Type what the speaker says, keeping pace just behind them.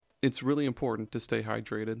It's really important to stay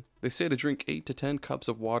hydrated. They say to drink 8 to 10 cups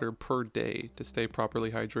of water per day to stay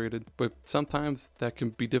properly hydrated, but sometimes that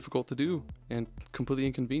can be difficult to do and completely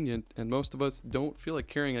inconvenient, and most of us don't feel like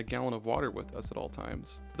carrying a gallon of water with us at all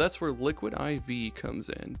times. That's where Liquid IV comes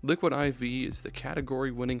in. Liquid IV is the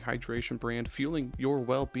category-winning hydration brand fueling your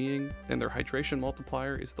well-being, and their hydration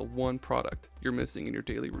multiplier is the one product you're missing in your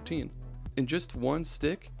daily routine. In just one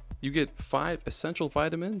stick, you get 5 essential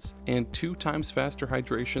vitamins and 2 times faster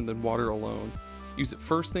hydration than water alone. Use it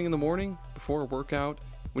first thing in the morning, before a workout,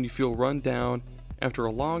 when you feel run down, after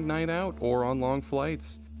a long night out, or on long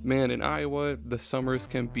flights. Man, in Iowa, the summers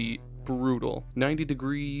can be brutal. 90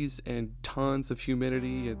 degrees and tons of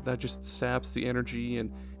humidity, and that just saps the energy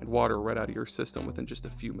and water right out of your system within just a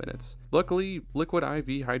few minutes. Luckily, Liquid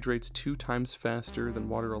IV hydrates 2 times faster than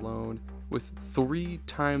water alone, with 3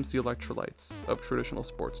 times the electrolytes of traditional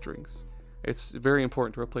sports drinks. It's very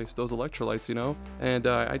important to replace those electrolytes, and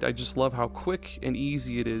I just love how quick and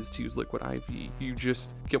easy it is to use Liquid IV. You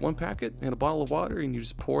just get one packet and a bottle of water, and you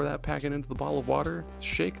just pour that packet into the bottle of water,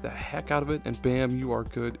 shake the heck out of it, and bam, you are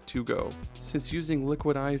good to go. Since using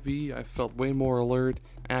Liquid IV, I've felt way more alert,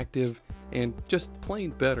 active, and just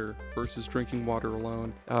plain better versus drinking water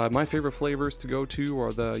alone. My favorite flavors to go to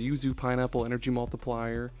are the Yuzu Pineapple Energy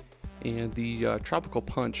Multiplier and the Tropical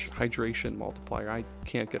Punch Hydration Multiplier. I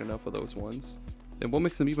can't get enough of those ones. And what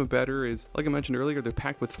makes them even better is, like I mentioned earlier, they're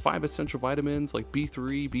packed with 5 essential vitamins like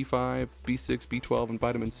B3, B5, B6, B12, and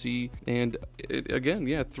vitamin C. And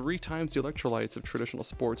again, 3 times the electrolytes of traditional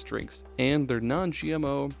sports drinks. And they're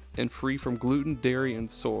non-GMO and free from gluten, dairy, and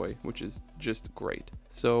soy, which is just great.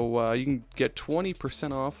 So you can get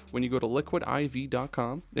 20% off when you go to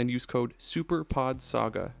liquidiv.com and use code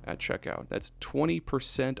SUPERPODSAGA at checkout. That's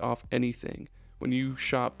 20% off anything when you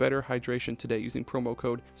shop Better Hydration today using promo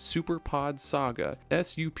code SUPERPODSAGA,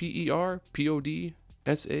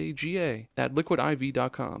 SUPERPODSAGA at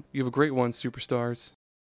liquidiv.com. You have a great one, superstars.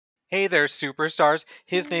 Hey there, superstars.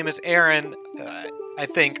 His name is Aaron. I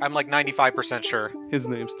think. I'm like 95% sure. His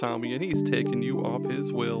name's Tommy, and he's taking you off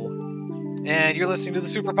his will. And you're listening to the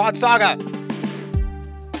SuperPod Saga.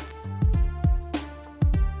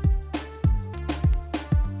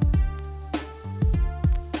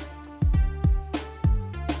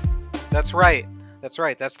 That's right.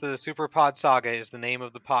 That's the SuperPod Saga is the name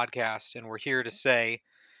of the podcast, and we're here to say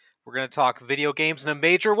we're going to talk video games in a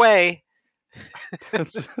major way.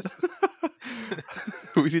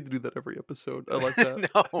 We need to do that every episode. I like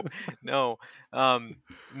that. No.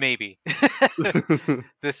 Maybe.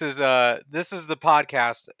 This is the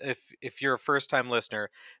podcast. If you're a first time listener,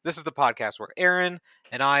 this is the podcast where Aaron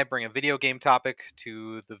and I bring a video game topic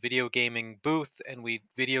to the video gaming booth, and we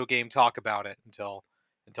video game talk about it until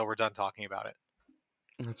we're done talking about it.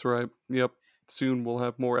 That's right. Yep. Soon we'll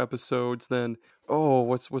have more episodes than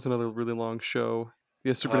what's another really long show?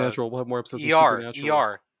 Yeah, Supernatural. We'll have more episodes of Supernatural.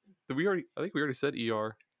 ER. I think we already said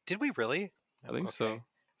ER. Did we really? I think so.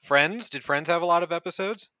 Friends? Did Friends have a lot of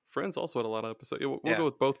episodes? Friends also had a lot of episodes. We'll go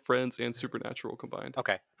with both Friends and Supernatural combined.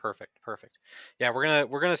 Okay, perfect. Yeah,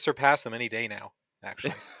 we're gonna surpass them any day now,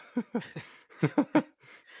 actually.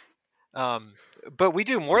 But we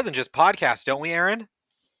do more than just podcasts, don't we, Aaron?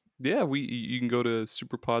 Yeah, you can go to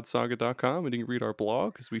superpodsaga.com and you can read our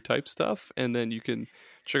blog because we type stuff, and then you can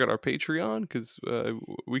check out our Patreon because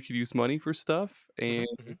we could use money for stuff, and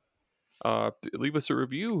leave us a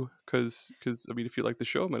review because I mean, if you like the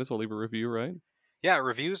show, might as well leave a review, right? Yeah,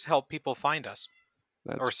 reviews help people find us,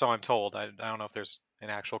 or so I'm told. I don't know if there's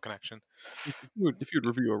an actual connection. If you'd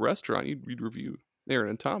review a restaurant, you'd review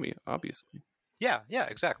Aaron and Tommy, obviously. Yeah,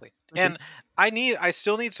 exactly. Okay. And I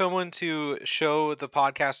still need someone to show the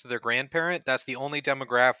podcast to their grandparent. That's the only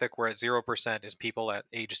demographic where at 0% is people at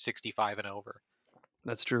age 65 and over.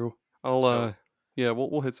 That's true. We'll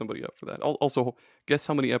hit somebody up for that. Also, guess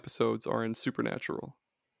how many episodes are in Supernatural?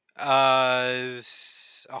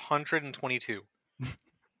 122.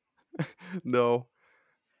 No.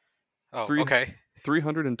 Oh, okay.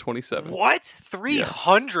 327. What?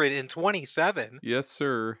 327? Yes,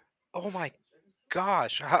 sir. Oh my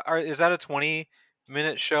gosh. Is that a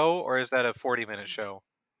 20-minute show or is that a 40-minute show?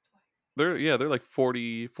 They're like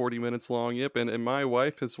 40 minutes long. Yep, and my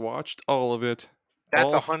wife has watched all of it.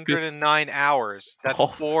 That's 109 hours. That's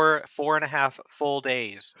 4.5 full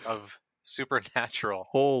days of Supernatural.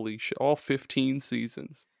 Holy shit! All 15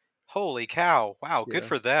 seasons. Holy cow! Wow, good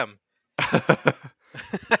for them.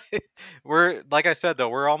 We're, like I said though,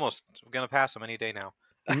 we're almost gonna pass them any day now.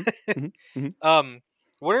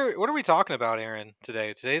 What are we talking about, Aaron,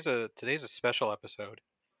 today? Today's a special episode.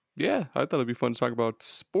 Yeah, I thought it'd be fun to talk about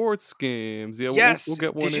sports games. Yeah, yes. we'll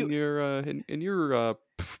get one in your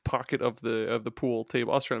pocket of the pool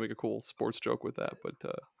table. I was trying to make a cool sports joke with that, but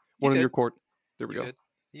You one in did. your court. There we You go. did.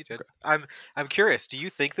 You did. Okay. I'm curious. Do you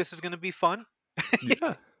think this is going to be fun?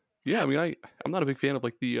 Yeah. Yeah, I mean, I'm not a big fan of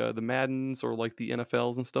like the Maddens or like the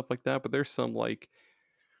NFLs and stuff like that, but there's some like,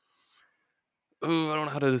 oh, I don't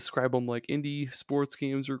know how to describe them. Like indie sports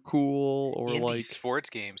games are cool, or Indie like sports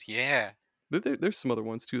games. Yeah. there's some other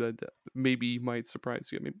ones too that maybe might surprise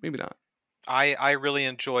you. Maybe not. I really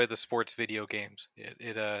enjoy the sports video games.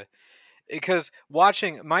 Because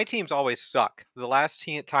watching my teams always suck. The last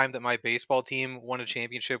time that my baseball team won a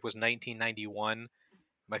championship was 1991.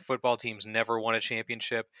 My football teams never won a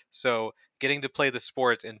championship. So getting to play the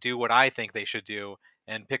sports and do what I think they should do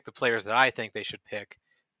and pick the players that I think they should pick,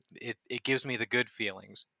 it gives me the good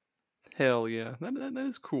feelings. Hell yeah, that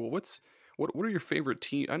is cool. What are your favorite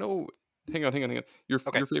team? I know. Hang on. Okay. Your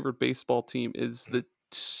favorite baseball team is the.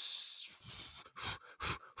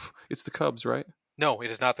 It's the Cubs, right? No, it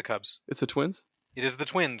is not the Cubs. It's the Twins. It is the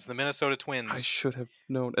Twins, the Minnesota I Twins. should have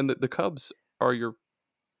known. And the Cubs are your.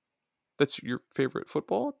 That's your favorite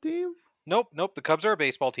football team? Nope. The Cubs are a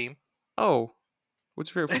baseball team. Oh,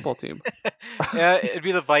 what's your favorite football team? Yeah, it'd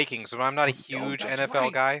be the Vikings, but I'm not a Oh, huge that's NFL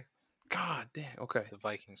right. guy. God damn. Okay. The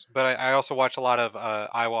Vikings, but I also watch a lot of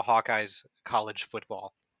Iowa Hawkeyes college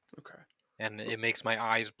football, Okay. and it makes my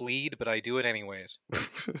eyes bleed, but I do it anyways.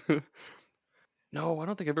 No, I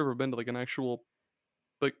don't think I've ever been to like an actual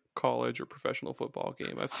like college or professional football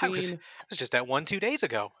game. I've I was seen. just at one 2 days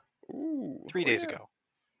ago, Ooh, 3 days yeah. ago.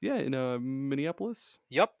 Yeah, in Minneapolis.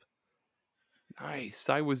 Yep. Nice.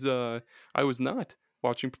 I was not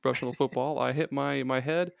watching professional football. I hit my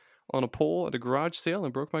head on a pole at a garage sale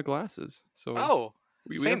and broke my glasses. So Oh,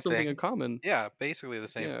 we same have something thing. in common. Yeah, basically the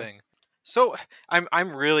same Yeah. thing. So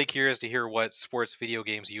I'm really curious to hear what sports video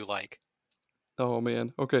games you like. Oh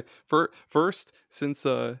man. Okay. First, since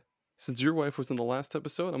your wife was in the last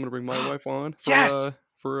episode, I'm gonna bring my wife on for Yes!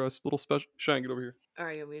 for a little special. Shine, get over here. All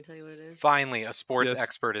right, you want me to tell you what it is? Finally, a sports Yes.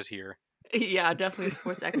 expert is here. Yeah, definitely a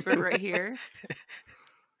sports expert right here.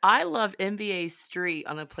 I love NBA Street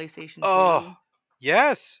on the PlayStation 2. Oh,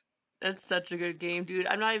 yes. That's such a good game, dude.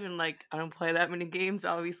 I'm not even like, I don't play that many games,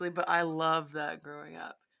 obviously, but I loved that growing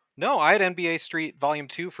up. No, I had NBA Street Volume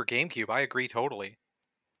 2 for GameCube. I agree totally.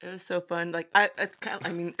 It was so fun. Like, it's kind of,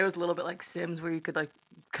 I mean, it was a little bit like Sims where you could like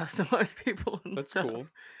customize people and That's stuff. cool.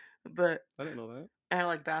 But I didn't know that. I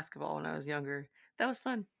like basketball when I was younger. That was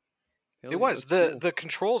fun. Hell It yeah, was. that's cool. The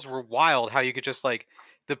controls were wild, how you could just like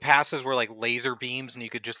the passes were like laser beams and you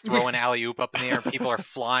could just throw an alley-oop up in the air and people are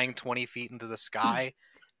flying 20 feet into the sky.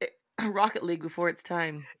 Rocket League before its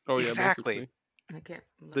time. Oh yeah, Exactly. basically. I can't.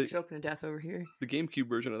 I'm The- like choking to death over here. The GameCube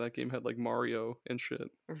version of that game had like Mario and shit.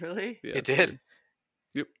 Really? Yeah, It it's did. weird.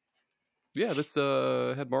 Yep. Yeah, that's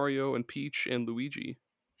had Mario and Peach and Luigi.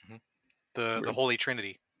 The Weird. Holy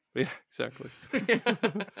Trinity. Yeah, exactly.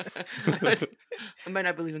 I might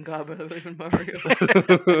not believe in God, but I believe in Mario. That's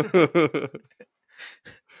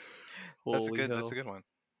a Holy good hell. that's a good one.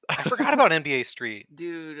 I forgot about NBA Street.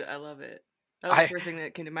 Dude, I love it. That was I- the first thing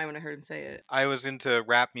that came to mind when I heard him say it. I was into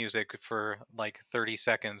rap music for like 30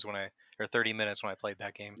 seconds or 30 minutes when I played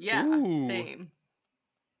that game. Yeah, Ooh. same.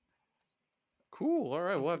 Cool. All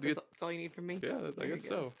right, we'll have to that's, get. that's all you need from me. Yeah, I There you guess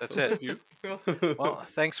go. so. That's So it. thank you. Well,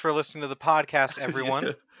 thanks for listening to the podcast, everyone.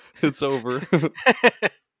 Yeah, it's over.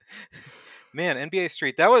 Man, NBA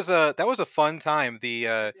Street. That was a fun time.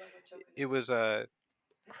 It was I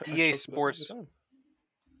EA choked it up all the Sports. time.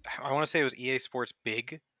 I want to say it was EA Sports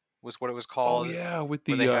Big was what it was Oh called. yeah, with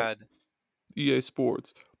where the they had EA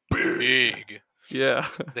Sports. big. Yeah.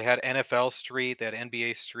 They had NFL Street. They had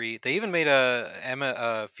NBA Street. They even made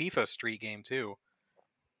a FIFA Street game too.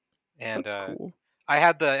 And That's cool. I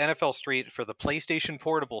had the NFL Street for the PlayStation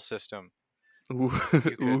Portable system. Ooh.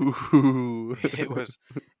 could- Ooh.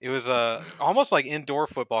 It was almost like indoor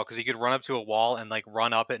football because you could run up to a wall and like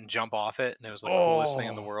run up it and jump off it, and it was the coolest thing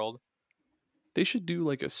in the Oh. world. They should do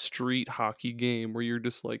like a street hockey game where you're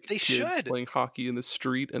just like They kids should. playing hockey in the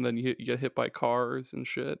street, and then you get hit by cars and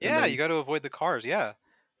shit. and Yeah, then- you got to avoid the cars. Yeah,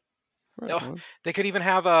 Right Oh, on. they could even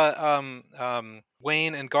have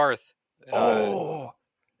Wayne and Garth Oh,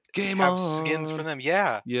 game have on. skins for them.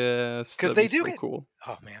 Yeah. Yes, 'Cause that'd they be do so get- cool.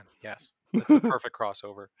 Oh man, yes, that's a perfect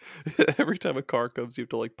crossover. Every time a car comes, you have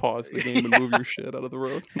to like pause the game and move your shit out of the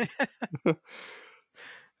road.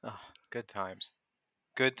 Oh, good times.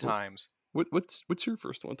 Good Well- times. What's your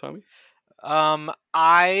first one, Tommy?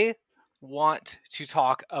 I want to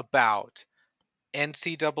talk about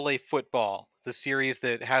NCAA football, the series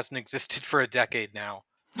that hasn't existed for a decade now,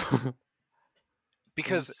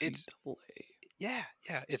 because it's NCAA. yeah,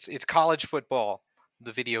 it's college football,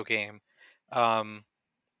 the video game.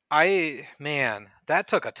 Man, that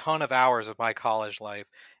took a ton of hours of my college life,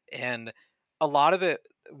 and a lot of it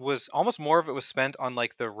was almost more of it was spent on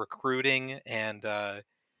like the recruiting and the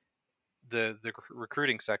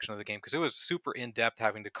recruiting section of the game because it was super in depth,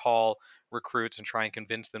 having to call recruits and try and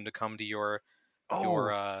convince them to come to your Oh,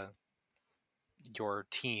 uh your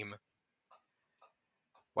team.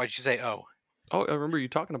 Why did you say oh? oh, I remember you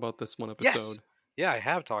talking about this one Yes. episode. Yeah, I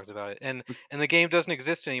have talked about it, It's, and the game doesn't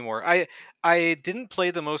exist anymore. I didn't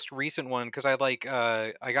play the most recent one because I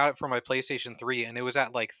got it for my PlayStation 3 and it was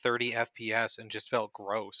at like 30 FPS and just felt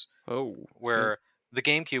gross. oh shit. Where the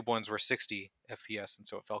GameCube ones were 60 FPS and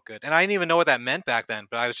so it felt good. And I didn't even know what that meant back then,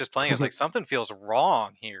 but I was just playing. I was like, something feels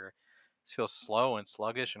wrong here. This feels slow and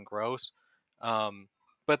sluggish and gross.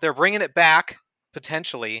 But they're bringing it back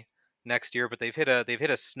potentially next year, but they've hit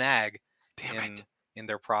a snag Damn in it. in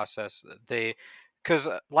their process. They because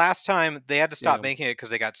last time they had to stop Yeah. making it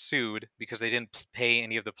because they got sued because they didn't pay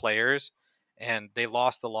any of the players, and they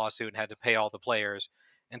lost the lawsuit and had to pay all the players.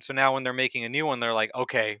 And so now when they're making a new one, they're like,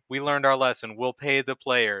 okay, we learned our lesson. We'll pay the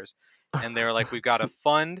players. And they're like, we've got a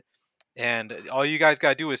fund, and all you guys got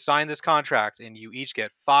to do is sign this contract, and you each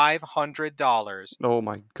get $500. Oh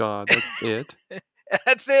my god, that's it.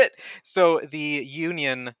 That's it. So the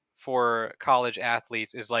union for college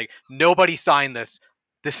athletes is like, nobody sign this.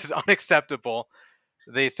 This is unacceptable.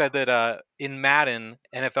 They said that in Madden,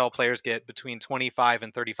 NFL players get between $25,000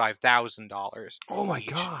 and $35,000 Oh my each,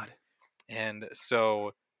 god. and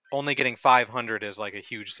so only getting 500 is like a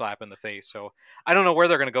huge slap in the face. So I don't know where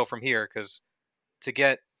they're going to go from here because to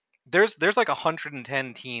get there's like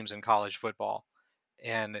 110 teams in college football,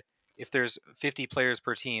 and if there's 50 players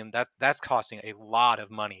per team, that's costing a lot of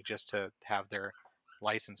money just to have their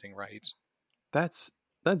licensing rights. That's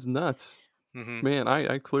that's nuts. Hmm. Man,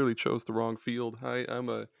 I clearly chose the wrong field. I'm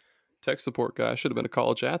a tech support guy. I should have been a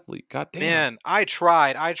college athlete. God damn. Man, I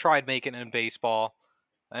tried making it in baseball,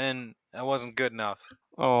 and that wasn't good enough.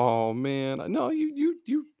 Oh man. No, you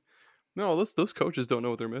no, those coaches don't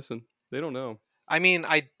know what they're missing. They don't know. I mean,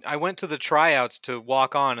 I went to the tryouts to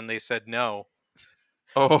walk on, and they said no.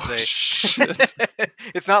 Oh They shit.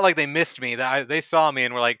 it's not like they missed me. They saw me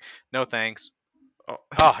and were like, no thanks. Oh,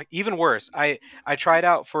 Oh, even worse. I tried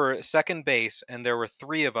out for second base, and there were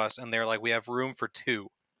three of us, and they're like, we have room for two,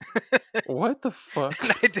 what the fuck?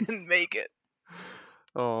 and I didn't make it.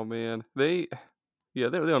 Oh man. They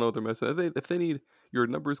don't know what they're missing. If they need your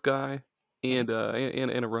numbers guy Hmm. and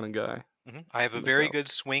a running guy, I have a they missed very out. good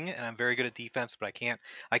swing, and I'm very good at defense, but I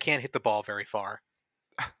can't hit the ball very far.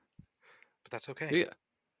 But that's okay. Yeah.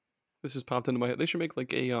 This just popped into my head. They should make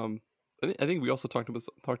like a I think we also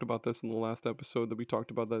talked about this in the last episode that we talked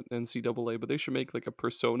about that NCAA, but they should make like a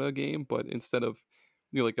Persona game, but instead of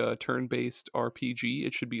like a turn-based RPG,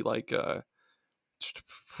 it should be like a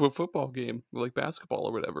football game, like basketball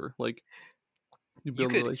or whatever. Like you You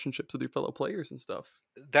build could relationships with your fellow players and stuff.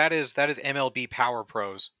 that is MLB Power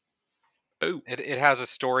Pros. Oh, It has a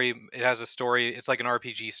story. It has a story. It's like an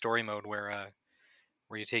RPG story mode where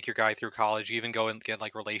you take your guy through college. You even go and get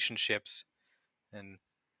like relationships, and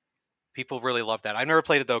people really love that. I've never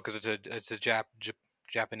played it though because it's a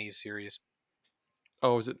Japanese series.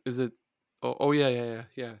 oh, is it? Oh, yeah.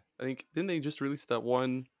 I think didn't they just release that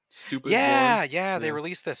one stupid one? Yeah, yeah. They Yeah,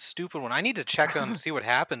 released this stupid one. I need to check on see what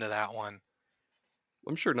happened to that one.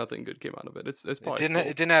 I'm sure nothing good came out of it. It's It probably didn't. It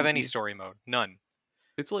still didn't have any goofy. story mode. None.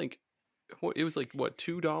 It's like it was like what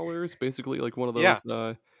 $2 basically, like one of Yeah.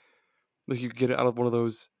 those like you get it out of one of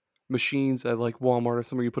those machines at like Walmart or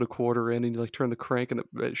somewhere. You put a quarter in and you like turn the crank and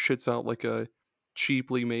it shits out like a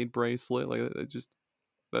cheaply made bracelet. Like it just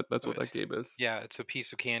that's Uh, what that game is. Yeah. It's a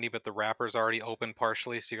piece of candy, but the wrapper's already open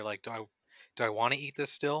partially. So you're like, do I want to eat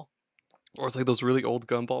this still? Or it's like those really old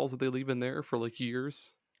gumballs that they leave in there for like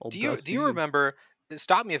years, all Do you dusty and remember?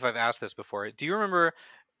 Stop me if I've asked this before. Do you remember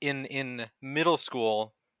in middle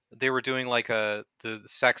school they were doing like the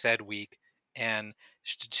sex ed week, and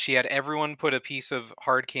she had everyone put a piece of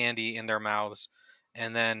hard candy in their mouths,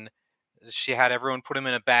 and then she had everyone put them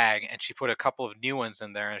in a bag, and she put a couple of new ones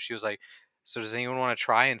in there, and she was like, "So does anyone want to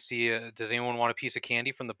try and see? Does anyone want a piece of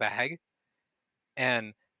candy from the bag?"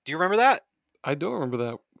 And do you remember that? I don't remember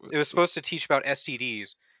that. It was supposed to teach about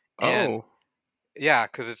STDs, and Oh, yeah,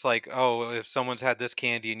 because it's like, oh, if someone's had this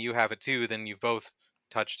candy and you have it too, then you've both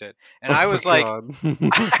touched it. And I oh my was like, god.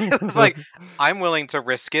 I was like, I'm willing to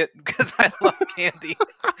risk it because I love candy.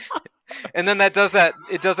 And then it does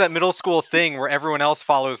that middle school thing where everyone else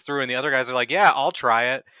follows through, and the other guys are like, yeah, I'll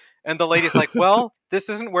try it. And the lady's like, well, this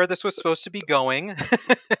isn't where this was supposed to be going.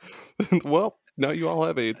 Well, now you all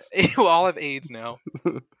have AIDS. You all have AIDS now.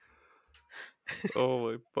 Oh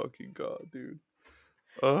my fucking god, dude.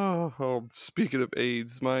 Speaking of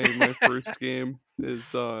AIDS, my first game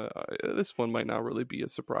is this one might not really be a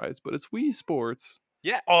surprise, but it's Wii Sports.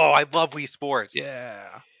 Yeah. Oh, I love Wii Sports.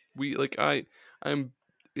 Yeah. I'm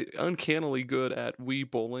uncannily good at Wii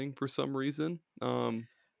bowling for some reason.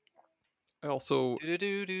 I also Do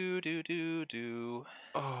do do do do do.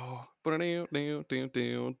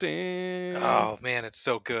 damn. Oh man, it's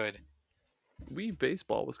so good. Wii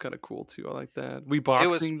baseball was kind of cool too. I like that. Wii It was.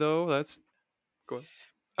 boxing though, that's go ahead.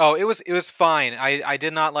 Oh, it was fine. I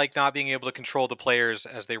did not like not being able to control the players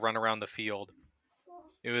as they run around the field.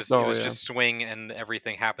 It Oh was yeah. just swing and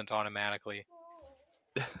everything happens automatically.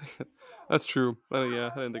 That's true. Yeah,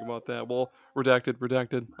 I didn't think about that. Well, redacted.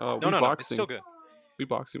 No, Wii no, no. It's still boxing. good. Wii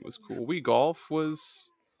boxing was cool. Wii golf was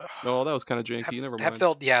no, that was kind of That janky. Never that mind.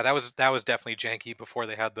 felt that was definitely janky before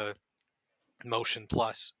they had the Motion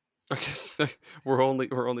Plus. I guess we're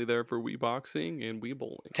only there for Wii boxing and Wii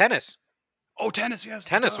bowling. Tennis. Oh, tennis, yes.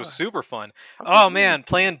 Tennis was super fun. How Oh could you? man,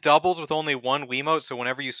 playing doubles with only one Wiimote, so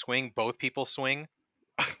whenever you swing, both people swing.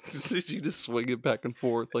 You just swing it back and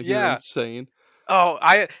forth like you're Yeah. insane. Oh,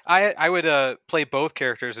 I would play both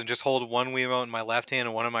characters and just hold one Wiimote in my left hand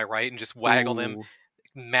and one in my right and just waggle them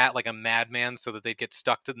Ooh. like a madman so that they'd get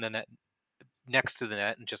stuck to the net next to the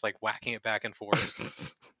net and just like whacking it back and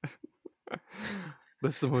forth.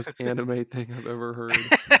 That's the most anime thing I've ever heard.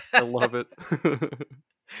 I love it.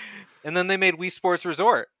 And then they made Wii Sports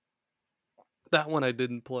Resort. That one I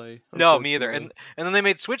didn't play. No, me either. Unfortunately. And then they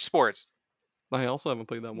made Switch Sports. I also haven't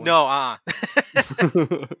played that one. No,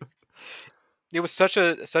 it was such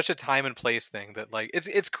a time and place thing that like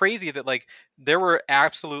it's crazy that like there were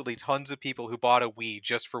absolutely tons of people who bought a Wii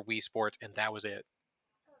just for Wii Sports and that was it.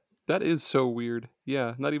 That is so weird.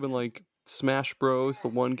 Yeah, not even like Smash Bros, the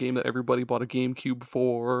one game that everybody bought a GameCube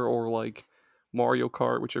for, or like Mario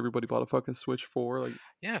Kart, which everybody bought a fucking Switch for. Like,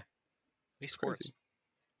 Yeah, Wii it's Sports. crazy.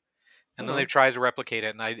 And then Well, they've tried to replicate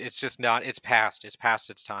it, and it's just not. It's past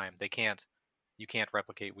its time. They can't. You can't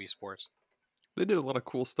replicate Wii Sports. they did a lot of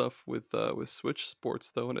cool stuff with Switch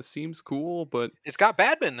Sports though, and it seems cool. But It's got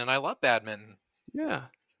badminton, and I love badminton, yeah,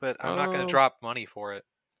 but I'm not going to um, drop money for it.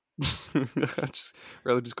 I just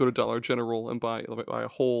rather just go to Dollar General and buy a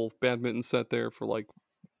whole badminton set there for like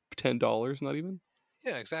 $10. Not even.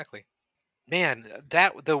 Yeah, exactly. Man,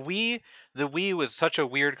 that the Wii was such a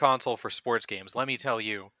weird console for sports games. Let me tell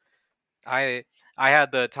you. I I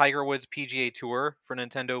had the Tiger Woods PGA Tour for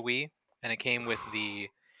Nintendo Wii, and it came with the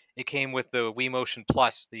Wii Motion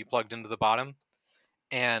Plus that you plugged into the bottom.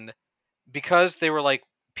 And because they were like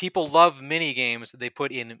people love mini games, they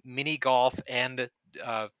put in mini golf and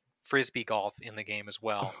frisbee golf in the game as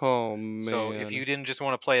well. Oh So if man. you didn't just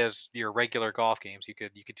want to play as your regular golf games, you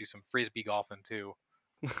could do some frisbee golfing too.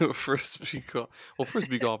 Frisbee golf. Well,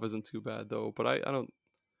 frisbee golf isn't too bad though, but I don't.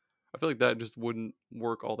 I feel like that just wouldn't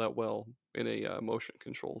work all that well in a motion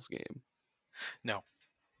controls game. No,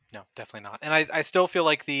 no, definitely not. And I still feel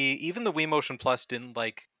like even the Wii Motion Plus didn't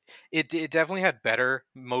like it definitely had better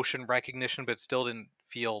motion recognition, but still didn't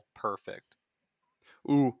feel perfect.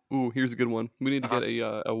 Ooh, here's a good one. We need to Uh-huh. get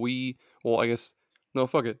a Wii. Well, I guess no,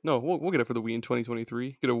 fuck it. No, we'll get it for the Wii in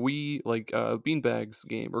 2023. Get a Wii like beanbags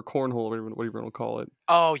game or cornhole, whatever you want to call it.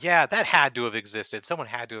 Oh yeah, that had to have existed. Someone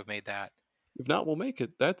had to have made that. If not, we'll make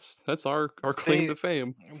it. That's our claim They to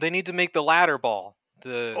fame. they need to make the ladder ball,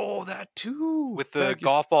 the Oh, that too. with the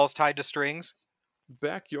golf balls tied to strings.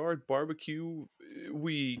 Backyard barbecue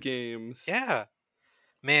Wii games. Yeah.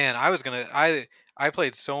 Man, I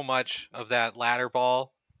played so much of that ladder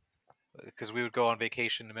ball because we would go on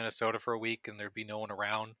vacation to Minnesota for a week and there'd be no one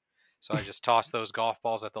around. So I just tossed those golf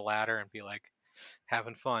balls at the ladder and be like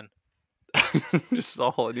having fun. Just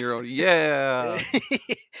all on your own. Yeah.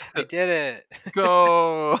 I did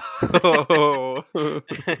Go. it.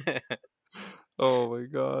 Oh my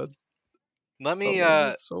god. Let I me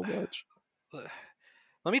love it so much.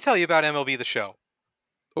 let me tell you about MLB The Show.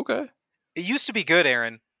 Okay. It used to be good,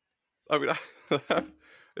 Aaron. I mean,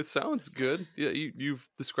 it sounds good. Yeah, you've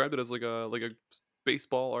described it as like a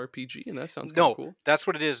baseball RPG, and that sounds kind of No, cool. that's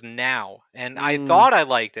what it is now. And I Mm. thought I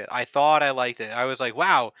liked it. I was like,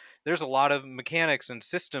 wow, there's a lot of mechanics and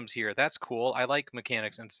systems here. That's cool. I like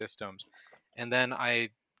mechanics and systems. And then I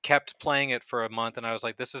kept playing it for a month and I was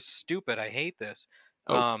like, this is stupid. I hate this.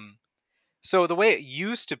 Oh, So the way it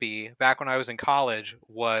used to be back when I was in college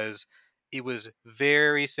was it was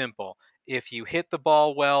very simple. If you hit the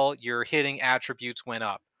ball well, your hitting attributes went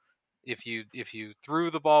up. If you threw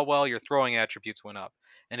the ball well, your throwing attributes went up.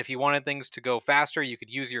 And if you wanted things to go faster, you could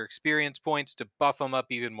use your experience points to buff them up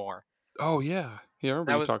even more. oh yeah. Yeah, I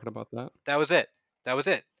remember That you was talking about that. that was it. That was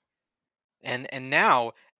it. And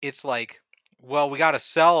now it's like well, we got to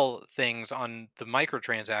sell things on the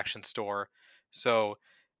microtransaction store. So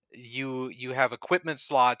you have equipment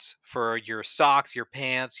slots for your socks, your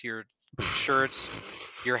pants, your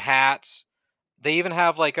shirts, your hats. They even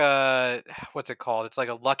have like a what's it called? It's like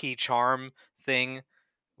a Lucky Charm thing,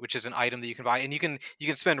 which is an item that you can buy, and you can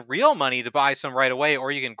spend real money to buy some right away,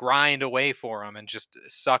 or you can grind away for them and just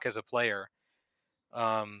suck as a player.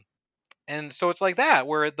 Um, and so it's like that,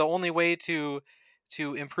 where the only way to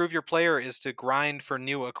improve your player is to grind for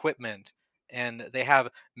new equipment, and they have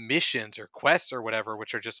missions or quests or whatever,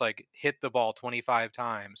 which are just like hit the ball 25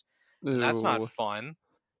 times, and that's not Ew. fun.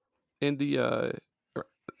 And er,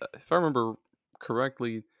 if I remember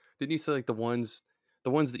correctly, didn't you say like the ones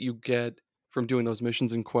that you get from doing those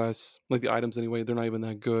missions and quests, like the items anyway, they're not even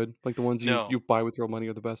that good. Like the ones you No. buy with real money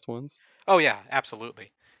are the best ones. Oh yeah,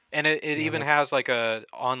 absolutely. And it Damn even it. has like a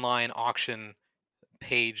online auction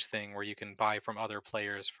page thing where you can buy from other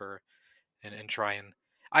players for and try and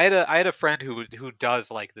I had a friend who does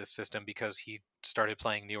like this system because he started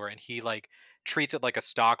playing newer, and he like treats it like a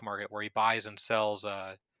stock market where he buys and sells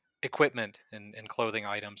equipment and clothing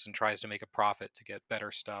items and tries to make a profit to get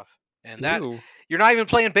better stuff. And that Ew. you're not even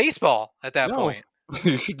playing baseball at that No. point.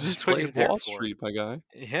 You're just That's what you're playing there Wall for. Street, my guy.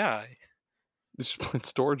 Yeah. You're just playing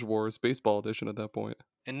Storage Wars Baseball Edition at that point.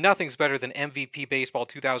 And nothing's better than MVP Baseball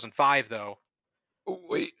 2005 though. Oh,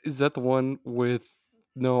 wait, is that the one with?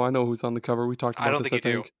 No, I know who's on the cover. We talked I about don't this, think I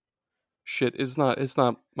you do. think. Shit, it's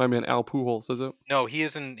not my man Al Pujols, is it? No,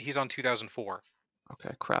 he's on 2004.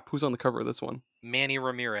 Okay, crap. Who's on the cover of this one? Manny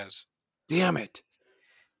Ramirez. Damn it.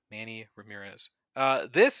 Manny Ramirez.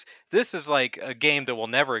 This is like a game that will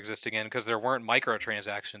never exist again because there weren't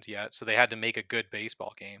microtransactions yet, so they had to make a good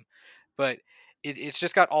baseball game. But it's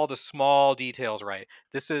just got all the small details right.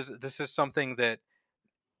 This is something that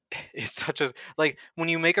is such as like when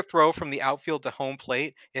you make a throw from the outfield to home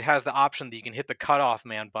plate, it has the option that you can hit the cutoff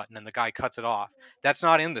man button and the guy cuts it off. That's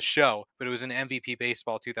not in the show, but it was in MVP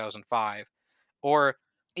Baseball 2005. Or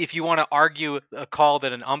if you want to argue a call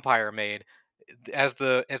that an umpire made, as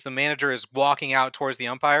the manager is walking out towards the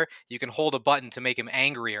umpire, you can hold a button to make him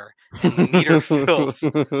angrier, and the meter fills.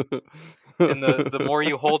 And the more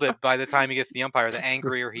you hold it, by the time he gets to the umpire, the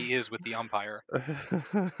angrier he is with the umpire.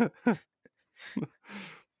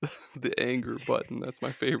 The anger button, that's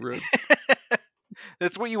my favorite.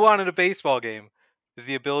 That's what you want in a baseball game, is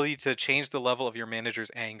the ability to change the level of your manager's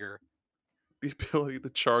anger. The ability to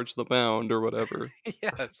charge the mound or whatever.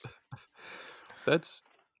 Yes. That's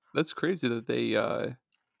crazy that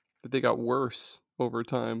they got worse over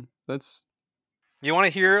time. That's You want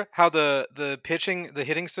to hear how the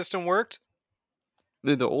hitting system worked?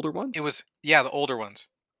 the older ones? It was, yeah, the older ones.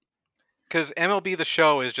 Because MLB The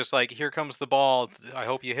Show is just like, here comes the ball, I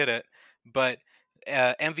hope you hit it. But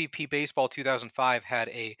MVP Baseball 2005 had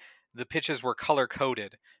the pitches were color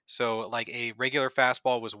coded. So like a regular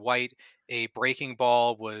fastball was white, a breaking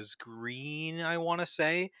ball was green, I want to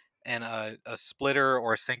say, and a splitter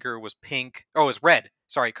or a sinker was pink. Oh, it was red.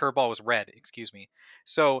 Sorry, curveball was red. Excuse me.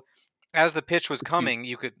 So as the pitch was Excuse coming,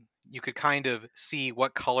 you could kind of see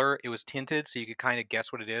what color it was tinted, so you could kind of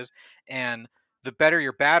guess what it is. And the better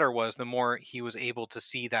your batter was, the more he was able to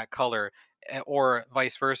see that color, or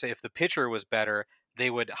vice versa. If the pitcher was better, they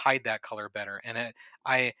would hide that color better. And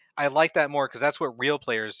I like that more because that's what real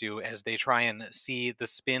players do as they try and see the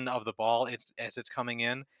spin of the ball as it's coming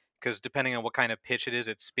in. Because depending on what kind of pitch it is,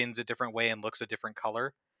 it spins a different way and looks a different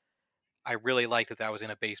color. I really liked that was in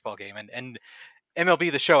a baseball game, and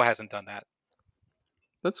MLB The Show hasn't done that.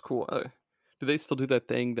 That's cool. Do they still do that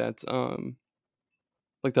thing that's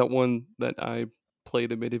like that one that I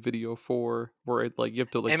played and made a video for, where it like you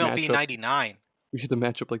have to like MLB match up? 99. You have to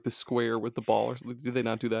match up like the square with the ball, or something. Do they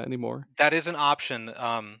not do that anymore? That is an option.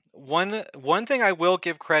 One thing I will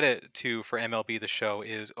give credit to for MLB The Show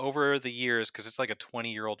is over the years, because it's like a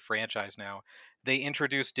 20-year-old franchise now, they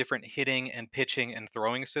introduce different hitting and pitching and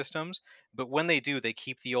throwing systems. But when they do, they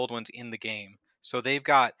keep the old ones in the game. So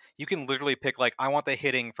you can literally pick like, I want the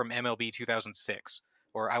hitting from MLB 2006,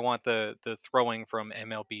 or I want the throwing from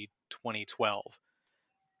MLB 2012,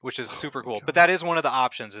 which is Oh super my cool. But god, that is one of the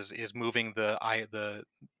options, is moving the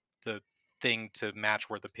thing to match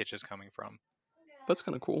where the pitch is coming from. that's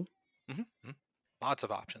kind of cool. Lots of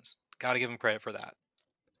options. Got to give them credit for that.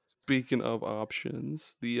 Speaking of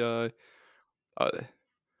options, uh,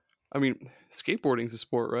 I mean, skateboarding's a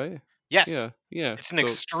sport, right? Yes, Yeah. it's an So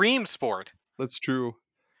extreme sport. that's true.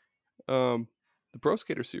 The Pro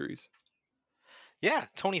Skater series. Yeah,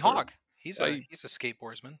 Tony Or Hawk. He's a I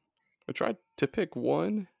skateboardsman. I tried to pick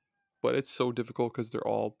one, but it's so difficult because they're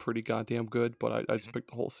all pretty goddamn good. But I just Mhm. picked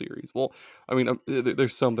the whole series. Well, I mean,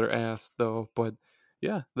 there's some that are ass though, but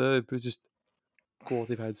yeah, it's just cool.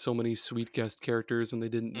 They've had so many sweet guest characters when they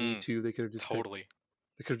didn't need to. They could have just picked, Totally.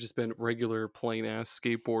 they could have just been regular plain ass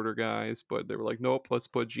skateboarder guys, but they were like, nope, let's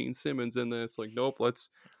put Gene Simmons in this. Like, nope, let's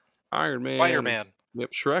Iron Man and Spider-Man.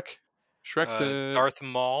 yep, Shrek's in it. Darth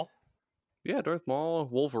Maul. Yeah, Darth Maul,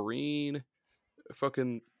 Wolverine,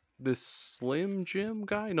 fucking this Slim Jim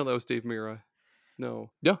guy. No, that was Dave Mira.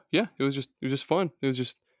 No, yeah, it was just fun. It was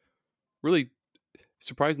just really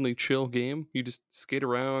surprisingly chill game. You just skate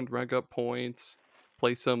around, rack up points,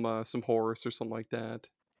 play some horse or something like that.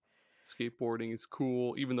 Skateboarding is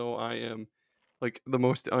cool, even though I am like the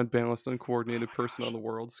most unbalanced, uncoordinated my person gosh. on the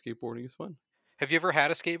world. Skateboarding is fun. Have you ever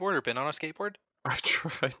had a skateboard or been on a skateboard? I've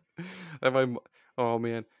tried. Have I? Oh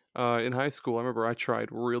man. In high school, I remember I tried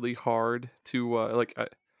really hard to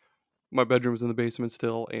my bedroom's in the basement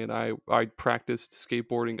still, and I practiced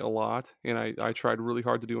skateboarding a lot, and I tried really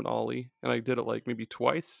hard to do an ollie, and I did it like maybe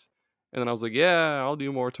twice, and then I was like, yeah, I'll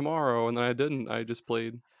do more tomorrow, and then I didn't. I just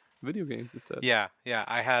played video games instead. Yeah.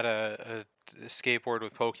 I had a skateboard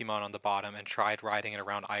with Pokemon on the bottom and tried riding it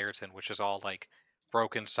around Ireton, which is all like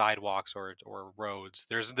broken sidewalks or roads.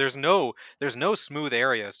 There's no smooth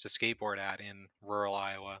areas to skateboard at in rural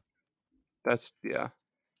Iowa. That's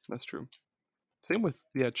true. Same with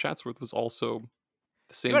Chatsworth was also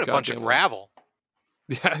the You same had a bunch of goddamn gravel.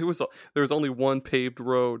 Yeah, there was only one paved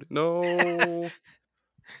road. No.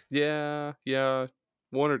 Yeah.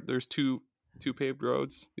 There's two paved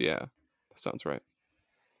roads. Yeah. That sounds right.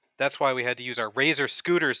 That's why we had to use our Razor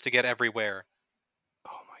scooters to get everywhere.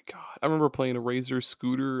 Oh my god. I remember playing a Razor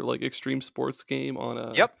scooter like extreme sports game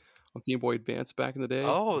on Yep. on Game Boy Advance back in the day.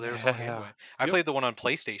 Oh, there was one Game Boy. I played the one on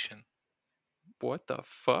PlayStation. What the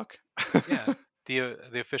fuck? Yeah,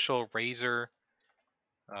 the official Razor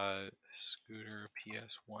scooter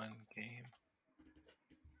PS1 game.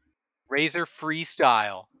 Razor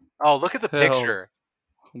Freestyle. Oh, look at the Hell. picture.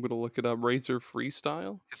 I'm gonna look it up. Razor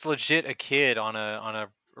Freestyle? It's legit a kid on a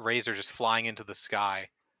Razor just flying into the sky.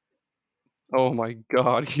 Oh my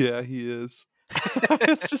god, yeah, he is.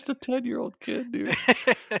 It's just a 10-year-old kid, dude.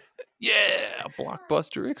 Yeah,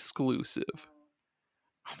 Blockbuster exclusive.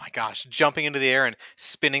 Oh my gosh, jumping into the air and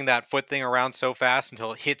spinning that foot thing around so fast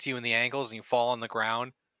until it hits you in the ankles and you fall on the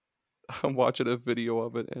ground. I'm watching a video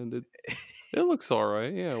of it and it looks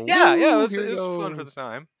alright. Yeah. Yeah, Woo, it was fun for the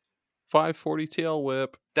time. 540 tail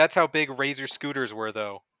whip. That's how big Razor scooters were,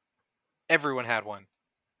 though. Everyone had one.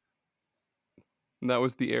 And that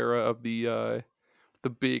was the era of the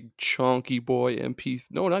big chunky boy MP.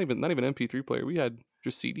 No, not even MP3 player. We had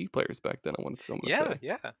just CD players back then. I want to say.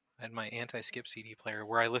 Yeah. I had my anti-skip CD player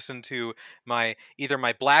where I listened to either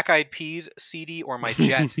my Black Eyed Peas CD or my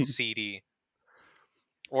Jet CD,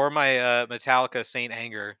 or my Metallica Saint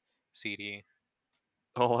Anger CD.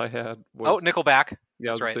 All I had was Nickelback.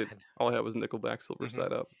 Yeah, that's right. All I had was Nickelback Silver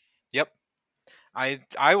Side Up. Yep.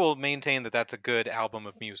 I will maintain that that's a good album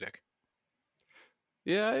of music.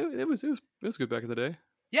 Yeah, it was good back in the day.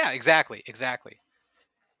 Yeah, exactly.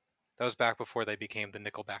 That was back before they became the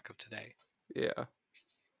Nickelback of today. Yeah.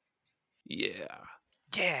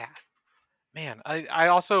 Man, I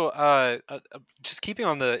also just keeping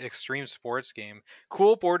on the extreme sports game,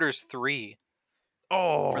 Cool Borders 3.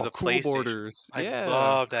 Oh, for the Cool PlayStation. Borders. I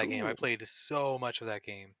loved that game. I played so much of that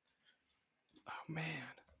game. Oh man.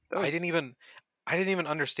 I didn't even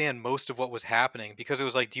understand most of what was happening because it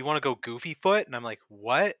was like, do you want to go Goofy Foot? And I'm like,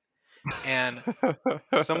 what? And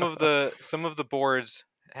some of the boards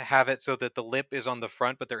have it so that the lip is on the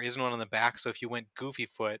front, but there isn't one on the back. So if you went Goofy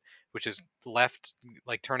Foot, which is left,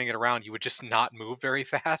 like turning it around, you would just not move very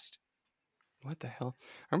fast. What the hell?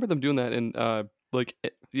 I remember them doing that in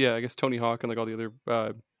I guess Tony Hawk and like all the other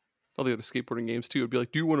skateboarding games too. It'd be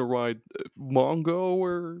like, do you want to ride Mongo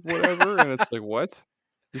or whatever? And it's like, what?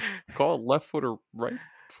 Just call it left foot or right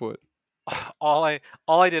foot. All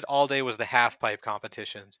I did all day was the half pipe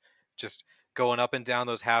competitions, just going up and down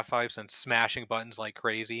those half pipes and smashing buttons like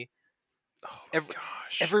crazy. Oh my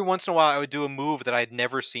gosh! Every once in a while, I would do a move that I'd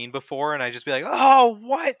never seen before, and I'd just be like, "Oh,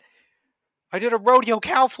 what? I did a rodeo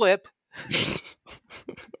cow flip."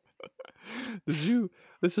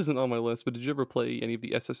 This isn't on my list, but did you ever play any of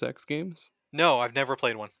the SSX games? No, I've never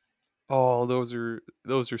played one. Oh, those are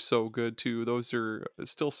so good too. Those are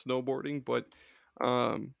still snowboarding, but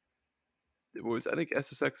it was, I think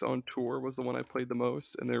SSX on Tour was the one I played the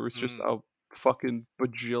most, and there was just a fucking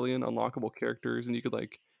bajillion unlockable characters, and you could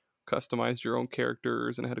like customize your own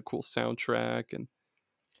characters, and it had a cool soundtrack, and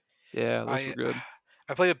yeah, those were good.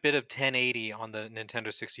 I played a bit of 1080 on the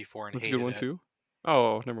Nintendo 64 and That's hated a good one it. too.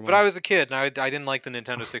 Oh, never mind. But I was a kid, and I didn't like the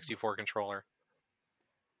Nintendo 64 controller.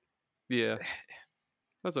 Yeah,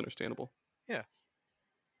 that's understandable. Yeah.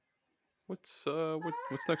 What's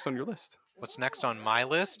next on your list? What's next on my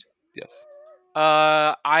list? Yes.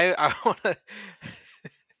 I want to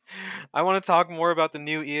I want to talk more about the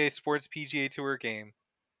new EA Sports PGA Tour game.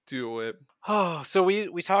 Do it. Oh, so we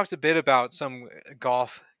talked a bit about some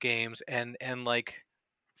golf games, and like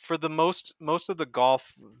for the most of the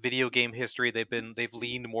golf video game history, they've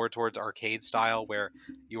leaned more towards arcade style, where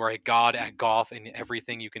you are a god at golf and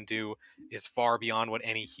everything you can do is far beyond what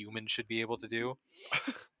any human should be able to do.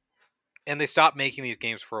 And they stopped making these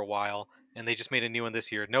games for a while, and they just made a new one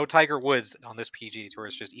this year. No Tiger Woods on this PGA Tour.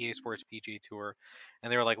 It's just EA Sports PGA Tour,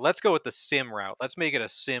 and they were like, let's go with the sim route. Let's make it a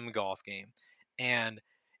sim golf game, and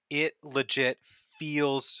it legit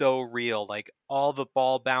feels so real. Like all the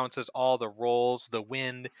ball bounces, all the rolls, the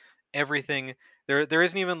wind, everything. There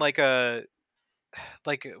isn't even like the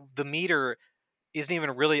meter isn't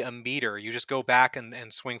even really a meter. You just go back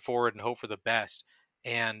and swing forward and hope for the best.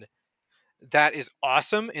 And that is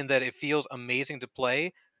awesome in that it feels amazing to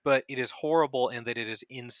play, but it is horrible in that it is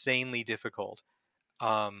insanely difficult.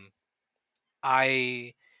 Um,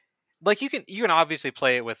 I like you can obviously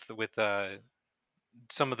play it with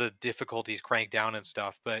some of the difficulties cranked down and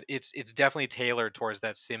stuff, but it's definitely tailored towards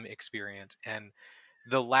that sim experience. And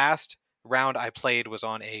the last round I played was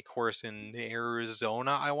on a course in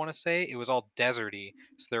Arizona, I want to say. It was all deserty,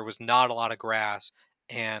 so there was not a lot of grass,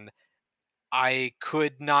 and I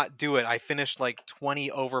could not do it. I finished like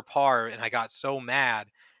 20 over par and I got so mad.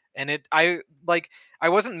 And I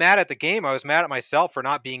wasn't mad at the game. I was mad at myself for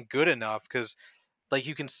not being good enough, cuz like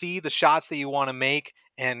you can see the shots that you want to make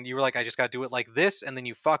and you were like, I just got to do it like this, and then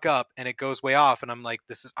you fuck up and it goes way off, and I'm like,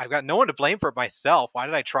 I've got no one to blame for it myself. Why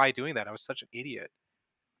did I try doing that? I was such an idiot.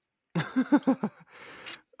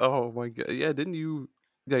 Oh my god! Yeah, didn't you?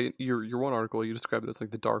 Yeah, your one article you described it as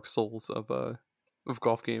like the Dark Souls of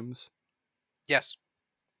golf games. Yes.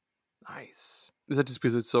 Nice. Is that just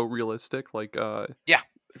because it's so realistic? Like, Yeah.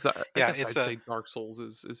 'cause I Yeah, guess it's I'd say Dark Souls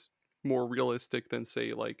is more realistic than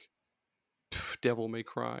say like Devil May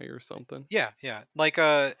Cry or something. yeah, yeah. Like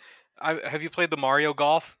have you played the Mario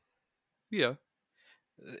Golf? Yeah.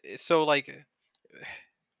 So like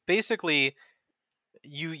basically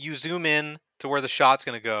you zoom in to where the shot's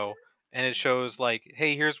going to go, and it shows like,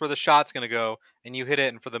 hey, here's where the shot's going to go, and you hit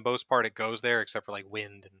it, and for the most part it goes there, except for like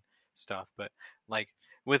wind and stuff. But like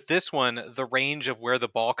with this one, the range of where the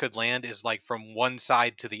ball could land is like from one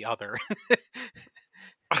side to the other.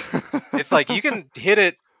 It's like you can hit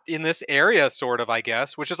it in this area sort of, I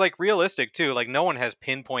guess, which is like realistic too. Like no one has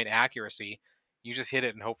pinpoint accuracy. You just hit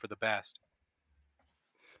it and hope for the best.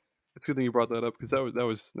 It's a good thing you brought that up because that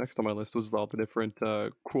was next on my list was all the different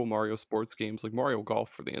cool Mario sports games like Mario Golf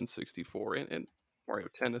for the N64 and Mario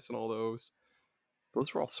Tennis and all those.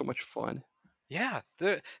 Those were all so much fun. Yeah,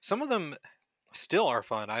 some of them still are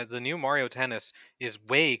fun. The new Mario Tennis is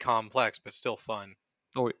way complex, but still fun.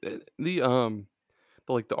 Oh, wait,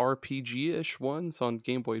 like the RPG-ish ones on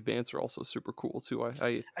Game Boy Advance are also super cool too.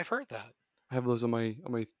 I I've heard that. have those on my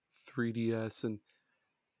 3DS, and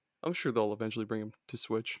I'm sure they'll eventually bring them to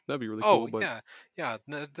Switch. That'd be really Oh cool. But yeah, yeah.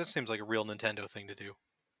 That seems like a real Nintendo thing to do.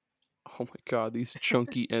 oh my god, these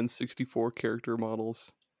chunky N64 character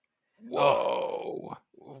models. Oh,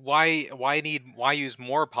 Whoa. why use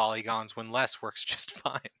more polygons when less works just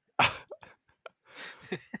fine?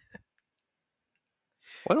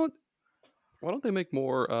 Why don't they make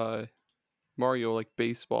more Mario like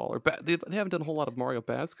baseball or they haven't done a whole lot of Mario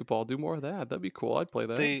basketball. Do more of that. That'd be cool. I'd play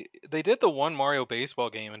that. They did the one Mario baseball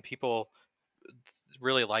game and people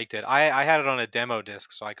really liked it. I had it on a demo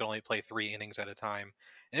disc, so I could only play 3 innings at a time,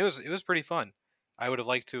 and it was pretty fun. I would have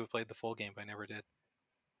liked to have played the full game, but I never did.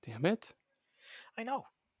 Damn it. I know.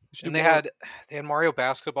 They should And do they more. had Mario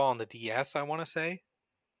basketball on the DS, I want to say.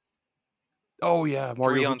 Oh yeah,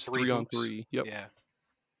 Mario Hoops 3-on-3 3 on hoops. 3. Yep. Yeah.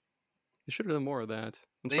 They should have done more of that.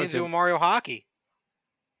 I'm They need surprised to they do a Mario hockey.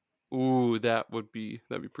 Ooh, that'd be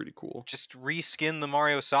pretty cool. Just reskin the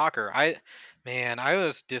Mario Soccer. I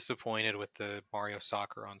was disappointed with the Mario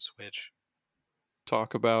Soccer on Switch.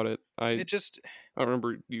 Talk about it. It just I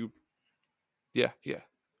remember you. Yeah, yeah.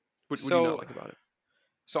 What do you not so like about it?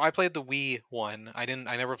 so I played the Wii one. I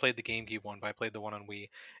never played the GameCube one, but I played the one on Wii.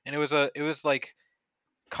 And it was like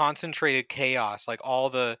concentrated chaos. Like all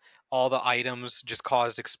the items just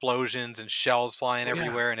caused explosions and shells flying Oh yeah.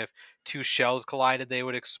 everywhere, and if two shells collided they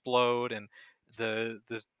would explode, and the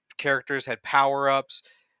characters had power-ups,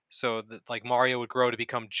 so that like Mario would grow to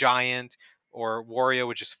become giant, or Wario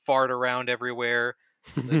would just fart around everywhere,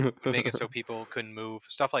 that would make it so people couldn't move,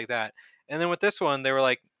 stuff like that. And then with this one they were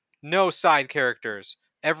like, no side characters,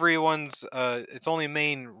 everyone's it's only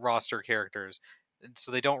main roster characters, and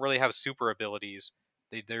so they don't really have super abilities.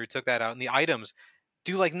 They took that out, and the items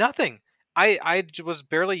do like nothing. was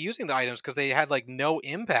barely using the items because they had like no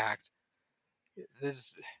impact.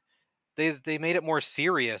 This they made it more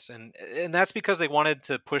serious, and that's because they wanted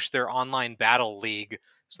to push their online battle league,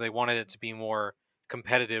 so they wanted it to be more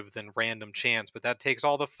competitive than random chance. But that takes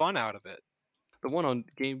all the fun out of it. The one on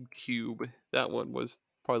GameCube, that one was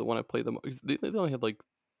probably the one I played the most. They only had like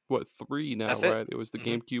what 3 now, That's it. right? It was the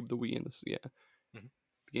GameCube, the Wii, and the yeah. Mhm.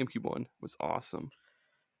 The GameCube one was awesome.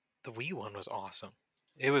 The Wii one was awesome.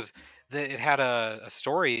 It had a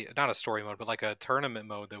story, not a story mode, but like a tournament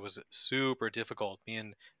mode that was super difficult. Me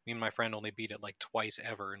and my friend only beat it like twice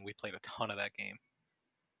ever, and we played a ton of that game.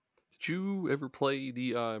 Did you ever play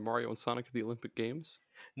the Mario and Sonic at the Olympic Games?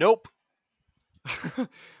 Nope.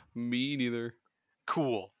 Me neither.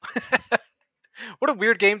 Cool. What a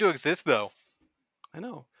weird game to exist, though. I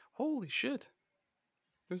know. Holy shit.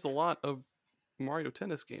 There's a lot of Mario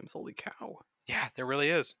Tennis games. Holy cow. Yeah, there really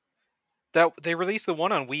is. That they released the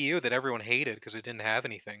one on Wii U that everyone hated because it didn't have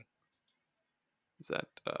anything. Is that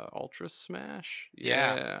Ultra Smash?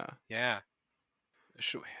 Yeah.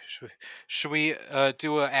 Should we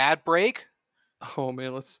do an ad break? Oh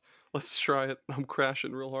man, let's try it. I'm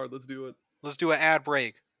crashing real hard. Let's do it. Let's do an ad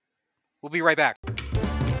break. We'll be right back.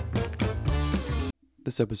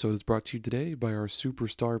 This episode is brought to you today by our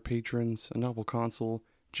superstar patrons, a novel console,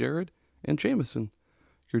 Jared and Jameson.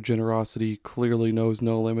 Your generosity clearly knows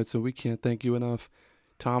no limits, and we can't thank you enough.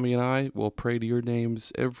 Tommy and I will pray to your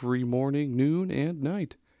names every morning, noon, and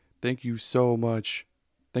night. Thank you so much.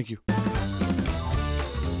 Thank you.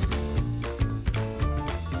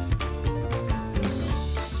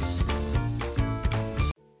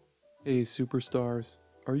 Hey, superstars.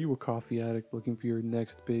 Are you a coffee addict looking for your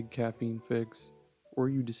next big caffeine fix? Or are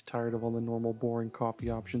you just tired of all the normal boring coffee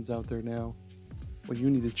options out there now? Well, you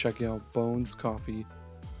need to check out Bones Coffee.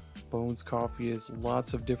 Bones Coffee has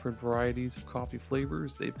lots of different varieties of coffee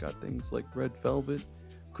flavors. They've got things like red velvet,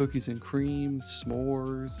 cookies and cream,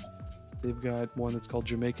 s'mores. They've got one that's called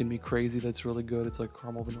Jamaican Me Crazy that's really good. It's like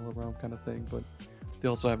caramel vanilla rum kind of thing. But they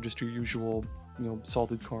also have just your usual,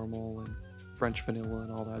 salted caramel and French vanilla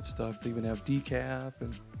and all that stuff. They even have decaf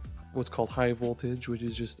and what's called high voltage, which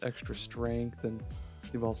is just extra strength. And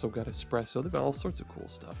they've also got espresso. They've got all sorts of cool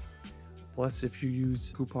stuff. Plus, if you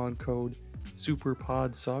use coupon code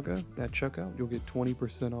SuperPodSaga at checkout, you'll get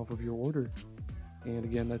 20% off of your order. And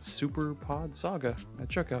again, that's SuperPodSaga at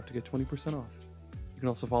checkout to get 20% off. You can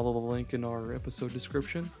also follow the link in our episode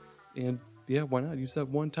description. And yeah, why not? Use that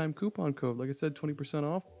one-time coupon code. Like I said, 20%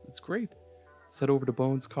 off. It's great. Just head over to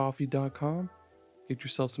bonescoffee.com. Get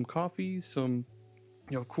yourself some coffee, some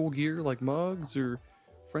cool gear like mugs or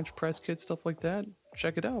French press kits, stuff like that.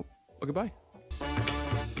 Check it out. Okay, bye.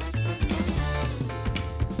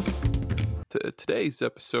 Today's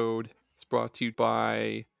episode is brought to you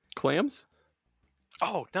by Clams.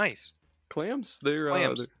 Oh, nice. Clams.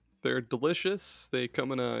 They're delicious. They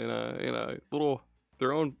come in a little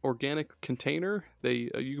their own organic container.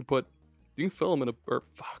 You can fill them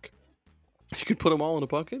you can put them all in a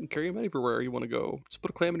bucket and carry them everywhere you want to go. Just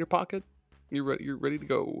put a clam in your pocket. You're ready to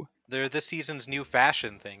go. They're this season's new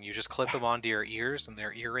fashion thing. You just clip them onto your ears and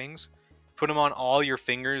their earrings. Put them on all your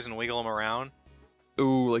fingers and wiggle them around.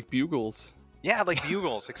 Ooh, like bugles. Yeah, like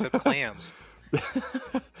bugles, except clams.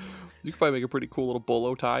 You could probably make a pretty cool little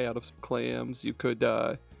bolo tie out of some clams. You could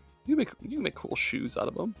you can make cool shoes out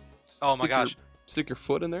of them. Oh my gosh. Stick your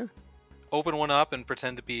foot in there. Open one up and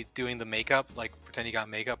pretend to be doing the makeup, like pretend you got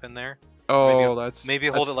makeup in there. Oh, maybe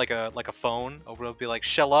hold it like a phone. Open it up, be like,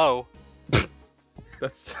 "Shello."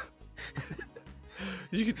 That's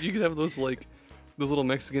you could have those little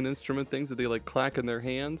Mexican instrument things that they like clack in their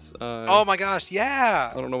hands. Oh my gosh,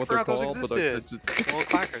 yeah! I don't know what they're called, those existed. but Little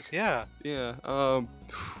clackers, yeah. Yeah.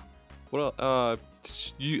 What else?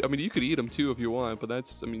 You could eat them too if you want, but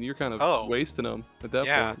you're kind of wasting them at that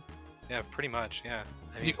point. Yeah, pretty much. Yeah.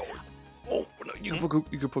 You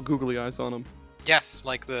can put googly eyes on them. Yes,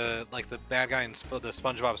 like the bad guy in the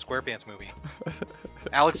SpongeBob SquarePants movie.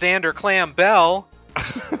 Alexander Clam Bell.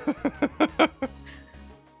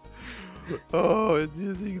 Oh,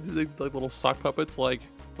 like little sock puppets, like,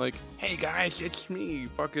 hey guys, it's me,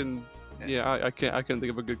 fucking. Yeah, I can't think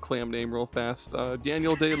of a good clam name real fast.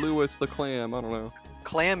 Daniel Day-Lewis the Clam. I don't know.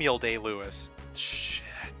 Clamuel Day-Lewis. Shit,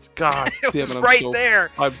 God it damn was it!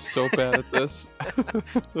 there. I'm so bad at this.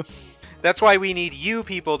 That's why we need you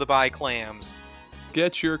people to buy clams.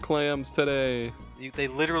 Get your clams today. They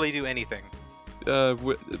literally do anything.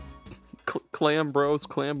 Clam Bros,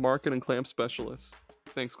 Clam Market, and Clam Specialists.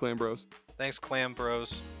 Thanks, Clam Bros. Thanks, Clam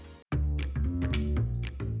Bros.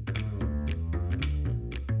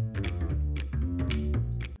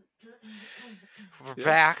 We're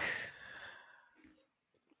back.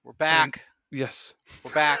 We're back. Yes.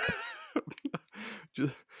 We're back.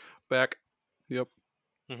 Just back. Yep.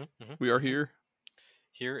 We are here.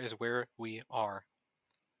 Here is where we are.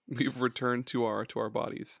 We've returned to our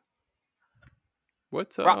bodies.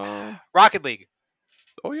 What's Rocket League.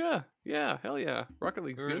 Oh yeah, hell yeah, Rocket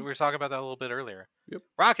League's We good. were talking about that a little bit earlier. Yep.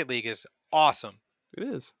 Rocket League is awesome. It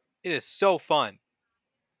is. It is so fun.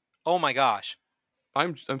 Oh my gosh.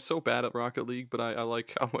 I'm so bad at Rocket League, but I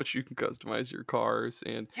like how much you can customize your cars,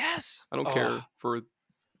 and Yes. I don't care for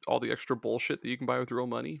all the extra bullshit that you can buy with your own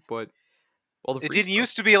money, but all the free It didn't stuff.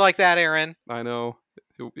 used to be like that, Aaron. I know.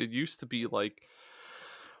 It used to be like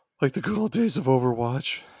the good old days of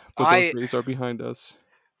Overwatch, but those days are behind us.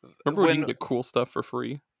 Remember when you can get cool stuff for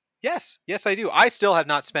free? Yes, I do. I still have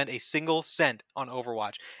not spent a single cent on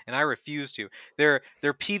Overwatch, and I refuse to. Their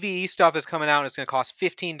PvE stuff is coming out, and it's going to cost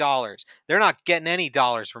 $15. They're not getting any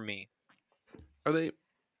dollars from me. Are they?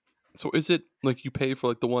 So is it like you pay for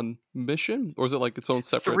like the one mission, or is it like its own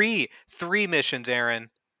separate? Three missions,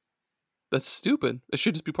 Aaron. That's stupid. It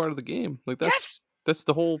should just be part of the game. Like that's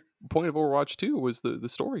the whole point of Overwatch 2 was the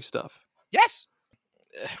story stuff. Yes.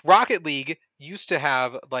 Rocket League used to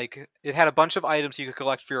have it had a bunch of items you could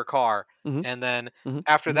collect for your car, and then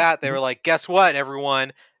after that they were like, guess what,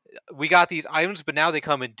 everyone, we got these items, but now they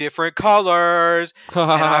come in different colors.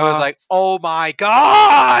 And I was like, oh my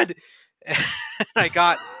god. And I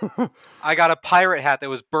got a pirate hat that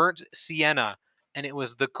was burnt sienna, and it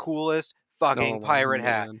was the coolest fucking pirate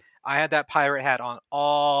hat. I had that pirate hat on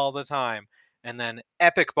all the time. And then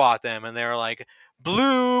Epic bought them, and they were like,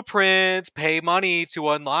 blueprints, pay money to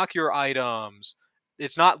unlock your items.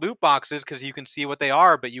 It's not loot boxes because you can see what they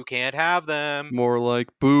are, but you can't have them. More like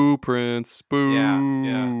boo prints. Boo. Yeah.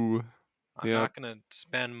 I'm not going to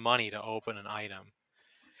spend money to open an item.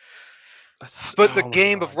 But the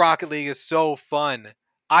game of Rocket League is so fun.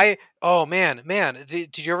 Man.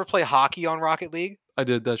 Did you ever play hockey on Rocket League? I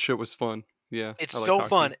did. That shit was fun. Yeah, it's so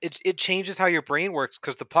fun. It changes how your brain works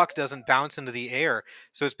because the puck doesn't bounce into the air,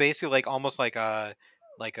 so it's basically almost like a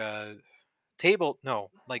table. No,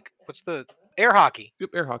 what's the air hockey? Yep,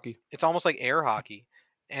 air hockey. It's almost like air hockey,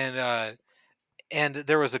 and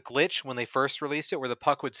there was a glitch when they first released it where the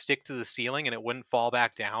puck would stick to the ceiling and it wouldn't fall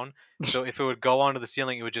back down. So if it would go onto the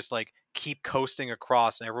ceiling, it would just keep coasting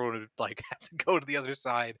across, and everyone would have to go to the other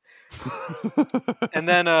side. and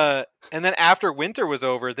then after winter was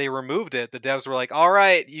over, they removed it. The devs were like, all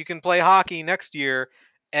right, you can play hockey next year.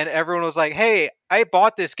 And everyone was like, hey, I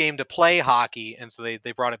bought this game to play hockey. And so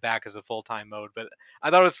they brought it back as a full-time mode. But I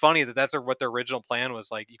thought it was funny that's what their original plan was.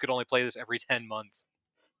 You could only play this every 10 months.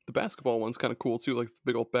 The basketball one's kind of cool too, like the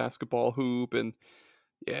big old basketball hoop, and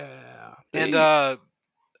yeah. And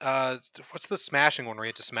what's the smashing one where you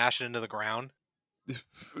have to smash it into the ground?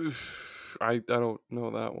 I don't know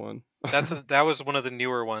that one. That was one of the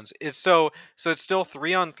newer ones. It's so it's still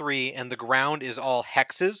 3-on-3, and the ground is all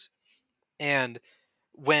hexes. And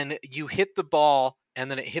when you hit the ball and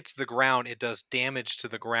then it hits the ground, it does damage to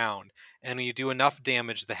the ground. And when you do enough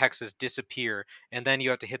damage, the hexes disappear, and then you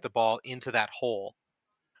have to hit the ball into that hole.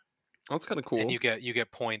 That's kind of cool. And you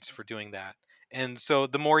get points for doing that. And so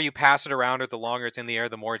the more you pass it around or the longer it's in the air,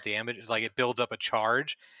 the more damage. It builds up a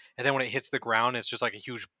charge. And then when it hits the ground, it's just like a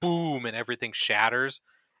huge boom and everything shatters.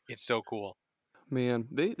 It's so cool. Man,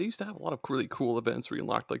 they used to have a lot of really cool events where you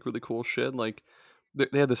unlocked really cool shit.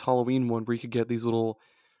 They had this Halloween one where you could get these little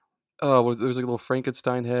there was a little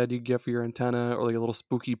Frankenstein head you could get for your antenna, or a little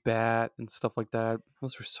spooky bat and stuff like that.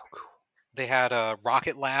 Those were so cool. They had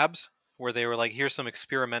Rocket Labs where they were like, here's some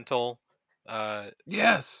experimental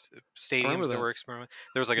yes, stadiums that were experimental.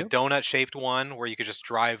 There was a donut shaped one where you could just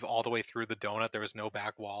drive all the way through the donut. There was no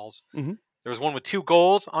back walls. Mm-hmm. There was one with 2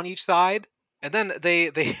 goals on each side. And then they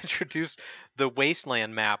introduced the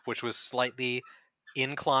Wasteland map, which was slightly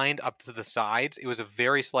inclined up to the sides. It was a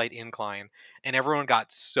very slight incline, and everyone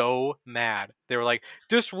got so mad. They were like,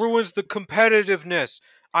 this ruins the competitiveness.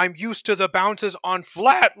 I'm used to the bounces on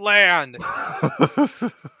flat land.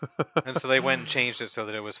 And so they went and changed it so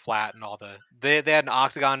that it was flat, and they had an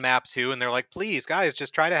octagon map too, and they're like, please guys,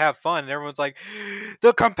 just try to have fun. And everyone's like,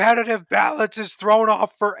 the competitive balance is thrown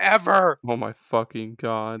off forever. Oh my fucking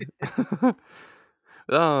god.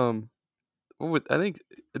 I think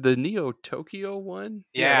the Neo Tokyo one.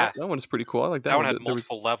 Yeah, that one's pretty cool. I like that one. That one had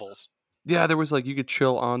multiple levels. Yeah, there was you could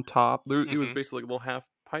chill on top. It was basically a little half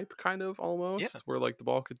pipe kind of almost, where the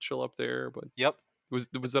ball could chill up there. But yep, was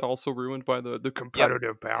that also ruined by the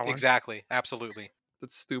competitive balance? Exactly, absolutely.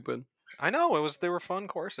 That's stupid. I know they were fun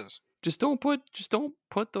courses. Just don't put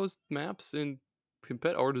those maps in I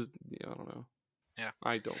don't know. Yeah,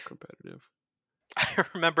 I don't competitive. I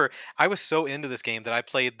remember I was so into this game that I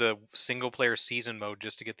played the single player season mode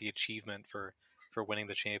just to get the achievement for winning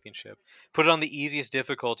the championship. Put it on the easiest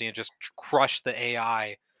difficulty and just crush the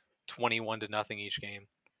AI 21-0 each game.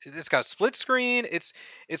 It's got split screen. It's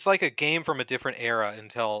like a game from a different era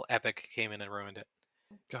until Epic came in and ruined it.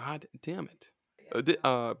 God damn it.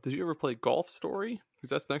 Did you ever play Golf Story? Because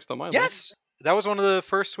that's next on my list. Yes, that was one of the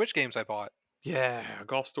first Switch games I bought. Yeah,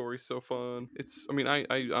 Golf Story's so fun. I mean,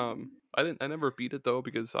 I never beat it though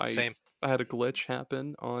because Same. I had a glitch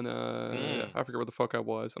happen on I forget where the fuck I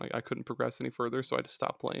was, and I couldn't progress any further, so I just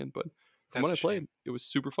stopped playing. But from That's what a I shame. played, it was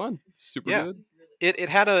super fun, super Yeah. good. It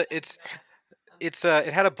had a it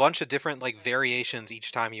had a bunch of different like variations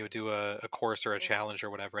each time you would do a course or a challenge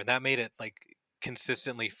or whatever, and that made it like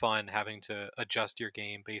consistently fun having to adjust your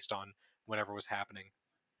game based on whatever was happening.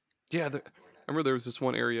 Yeah, I remember there was this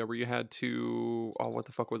one area where you had to what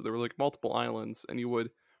the fuck was it? There were like multiple islands, and you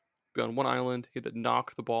would be on one island, you had to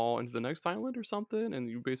knock the ball into the next island or something, and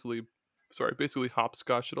you basically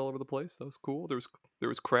hopscotch it all over the place. That was cool. There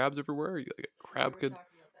was crabs everywhere. Like, a crab could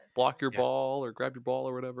block your Yeah. ball or grab your ball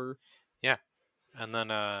or whatever. Yeah, and then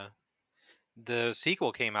the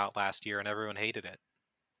sequel came out last year and everyone hated it.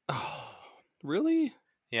 Oh, really?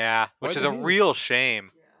 Yeah, which Why'd is they a hate it? real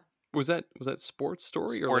shame. Was that Sports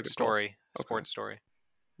Story or like Sports a golf? Story. Okay. Sports Story.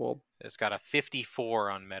 Well, It's got a 54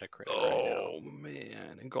 on Metacritic right now. oh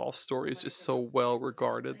man, and Golf Story is just so well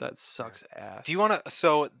regarded. That sucks ass. Do you want to?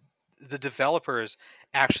 So the developers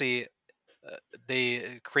actually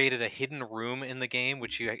they created a hidden room in the game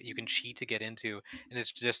which you can cheat to get into, and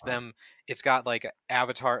it's just them. It's got like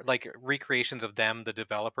avatar, like recreations of them, the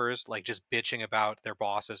developers, like just bitching about their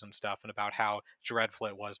bosses and stuff, and about how dreadful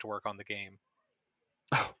it was to work on the game.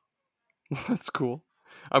 That's cool.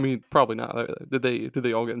 I mean, probably not. Did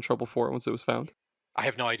they all get in trouble for it once it was found? I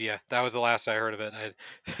have no idea. That was the last I heard of it.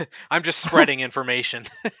 I'm just spreading information.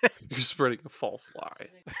 You're spreading a false lie.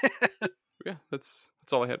 Yeah, that's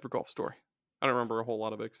all I had for Golf Story. I don't remember a whole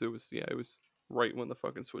lot of it because it was right when the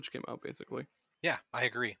fucking Switch came out, basically. Yeah, I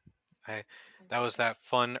agree. That was that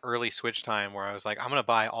fun early Switch time where I was like, I'm gonna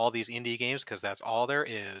buy all these indie games because that's all there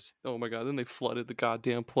is, Oh my god! Then they flooded the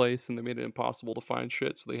goddamn place and they made it impossible to find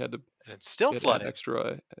shit. So they had to and it's still add flooded.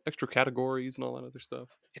 extra categories and all that other stuff.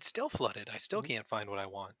 It's still flooded. I still Mhm. can't find what I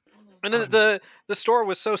want. And then the store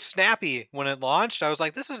was so snappy when it launched. I was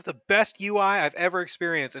like, this is the best UI I've ever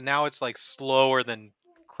experienced, and now it's like slower than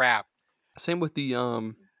crap. Same with the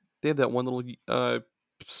they have that one little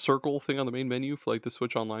circle thing on the main menu for like the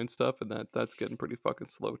Switch Online stuff, and that's getting pretty fucking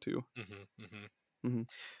slow too. Mhm.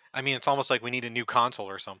 I mean, it's almost like we need a new console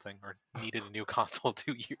or something, or needed a new console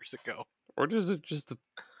 2 years ago. Or just a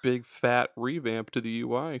big fat revamp to the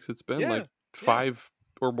UI because it's been Yeah, like 5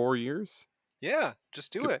 or more years. Yeah,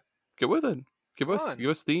 just do Get- it. Get with it. Give Come us on.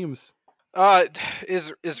 themes.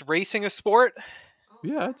 Is racing a sport?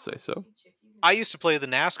 Yeah, I'd say so. I used to play the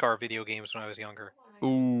NASCAR video games when I was younger.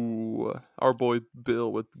 Ooh, our boy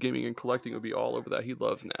Bill with gaming and collecting would be all over that. He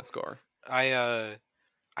loves NASCAR. I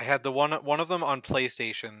had the one of them on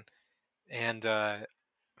PlayStation, and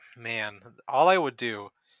man, all I would do,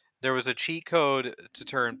 there was a cheat code to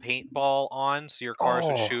turn paintball on, so your cars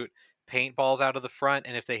would Oh. shoot paintballs out of the front,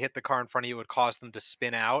 and if they hit the car in front of you, it would cause them to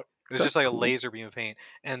spin out. It was just That's like cool. a laser beam of paint,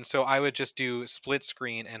 and so I would just do split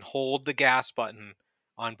screen and hold the gas button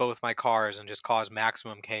on both my cars and just cause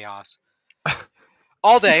maximum chaos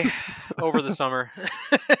all day over the summer.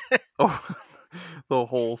 Oh, the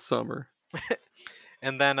whole summer.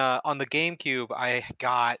 And then on the GameCube, I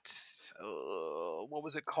got what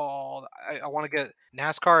was it called? I want to get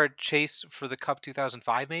NASCAR Chase for the Cup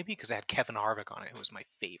 2005, maybe, because I had Kevin Harvick on it. It was my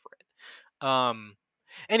favorite.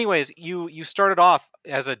 Anyways, you started off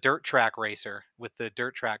as a dirt track racer with the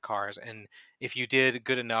dirt track cars, and if you did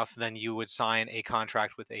good enough, then you would sign a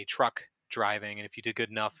contract with a truck driving, and if you did good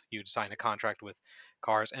enough, you'd sign a contract with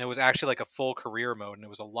cars, and it was actually like a full career mode, and it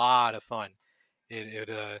was a lot of fun.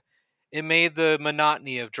 It made the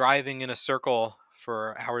monotony of driving in a circle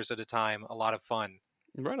for hours at a time a lot of fun.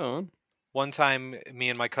 Right on. One time, me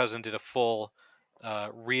and my cousin did a full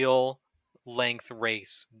real length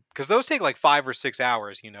race, because those take like 5 or 6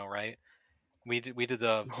 hours, right? We did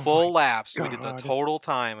the Oh full my laps. We did the God. total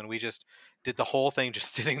time, and we just did the whole thing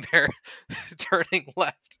just sitting there turning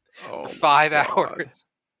left Oh for my 5 God. hours.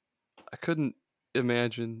 I couldn't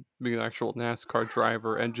imagine being an actual NASCAR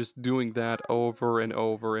driver and just doing that over and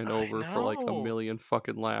over and I over for like a know. million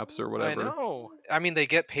fucking laps or whatever. I know. I mean, they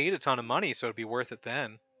get paid a ton of money, so it'd be worth it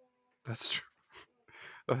then. That's true.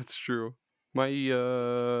 That's true. My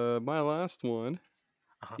my last one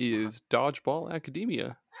is Dodgeball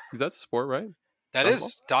Academia. 'Cause that's a sport, right? That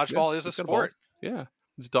is Dodgeball is a It's got sport. balls. Yeah.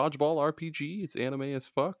 It's dodgeball RPG. It's anime as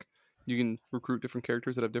fuck. You can recruit different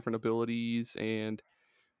characters that have different abilities, and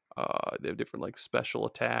they have different like special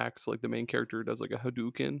attacks. Like the main character does like a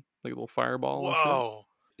Hadouken, like a little fireball and shit. Whoa.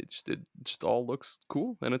 It just all looks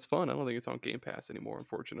cool and it's fun. I don't think it's on Game Pass anymore,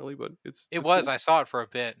 unfortunately, but it's It it's was. cool. I saw it for a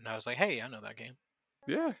bit, and I was like, "Hey, I know that game."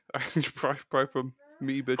 Yeah, probably from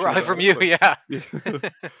me bitching Probably about from it, you, but yeah. yeah.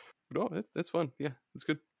 No, it's fun. Yeah, it's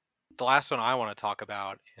good. The last one I want to talk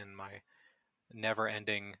about in my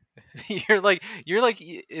never-ending, it's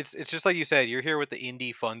just like you said. You're here with the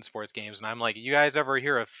indie fun sports games, and I'm like, you guys ever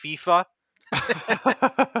hear of FIFA,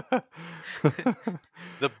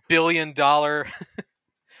 the billion-dollar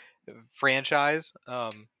franchise?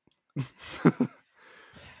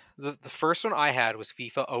 The first one I had was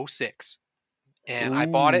FIFA 06. And I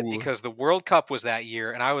bought it Ooh, because the World Cup was that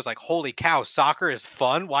year, and I was like, "Holy cow, soccer is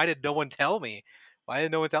fun! Why did no one tell me? Why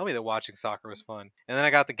did no one tell me that watching soccer was fun?" And then I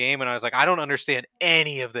got the game, and I was like, "I don't understand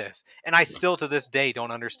any of this," and I still to this day don't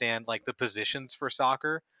understand like the positions for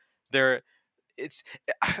soccer. They're it's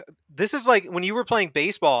this is like when you were playing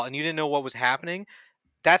baseball and you didn't know what was happening.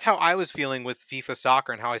 That's how I was feeling with FIFA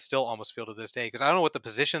soccer, and how I still almost feel to this day, because I don't know what the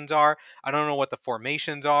positions are. I don't know what the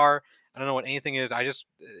formations are. I don't know what anything is.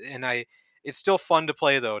 It's still fun to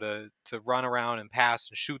play though, to run around and pass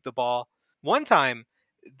and shoot the ball. One time,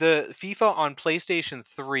 the FIFA on PlayStation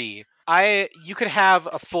 3, you could have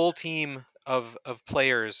a full team of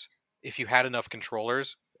players if you had enough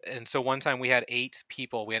controllers. And so one time we had 8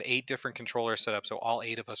 people. We had 8 different controllers set up, so all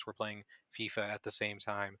 8 of us were playing FIFA at the same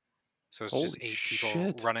time. So it's just holy 8 people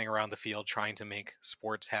shit! running around the field trying to make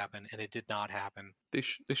sports happen, and it did not happen. They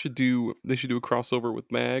should do a crossover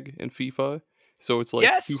with Mag and FIFA, so it's like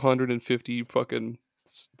Yes. 250 fucking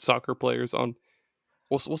soccer players on.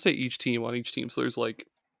 We'll say each team on each team, so there's like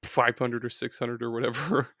 500 or 600 or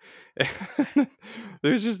whatever. And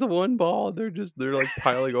there's just the one ball. They're like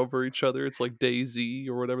piling over each other. It's like DayZ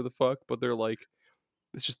or whatever the fuck, but they're like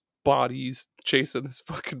it's just bodies chasing this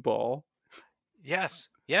fucking ball. Yes.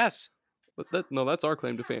 Yes. But that's our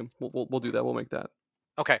claim to fame. We'll do that. We'll make that.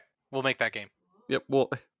 Okay, we'll make that game. Yep. Well,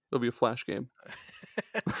 it'll be a flash game.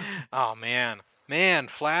 Oh man,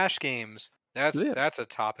 Flash games. So yeah, That's a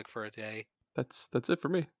topic for a day. that's it for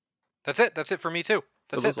me. That's it. That's it for me too. Are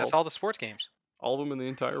That's it. those That's all the sports games. all of them in the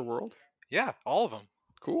entire world? Yeah, all of them.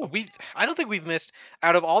 Cool. I don't think we've missed,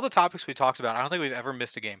 out of all the topics we talked about, I don't think we've ever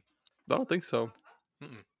missed a game. I don't think so. Mm-mm.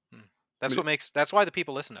 Mm. I mean, That's why the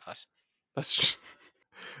people listen to us. that's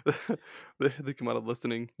they come out of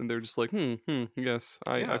listening and they're just like, yes,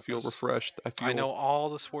 I Yeah, feel those- refreshed. I feel I know all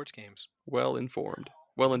the sports games. well informed,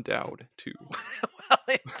 well endowed too. Well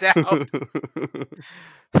endowed.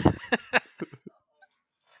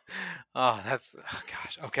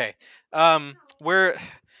 Gosh. Okay. Where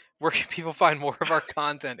can people find more of our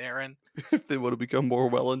content, Aaron? If they want to become more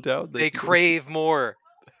well endowed, They can go crave more.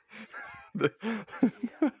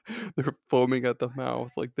 they're foaming at the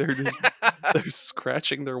mouth, like they're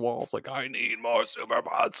scratching their walls, like I need more Super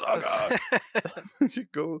Pot Saga. You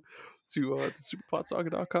go to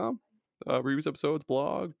superpotsaga.com, reviews, episodes,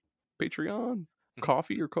 blog, Patreon,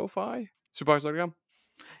 coffee or Ko-fi, superpotsaga.com.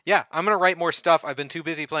 Yeah, I'm gonna write more stuff. I've been too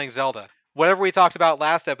busy playing Zelda. Whatever we talked about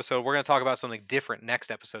last episode, we're gonna talk about something different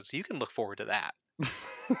next episode, so you can look forward to that.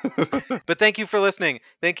 But thank you for listening.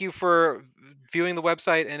 Thank you for viewing the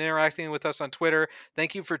website and interacting with us on Twitter.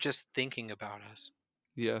 Thank you for just thinking about us.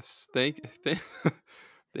 Yes, thank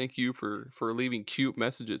you for leaving cute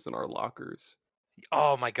messages in our lockers.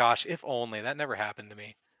 Oh my gosh, if only that never happened to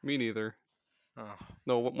me. Me neither. Oh,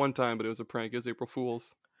 No, one time, but it was a prank. It was April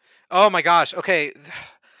Fool's. oh my gosh. Okay.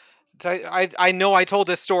 I know I told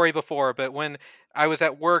this story before, but when I was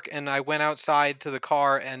at work and I went outside to the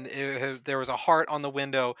car and there was a heart on the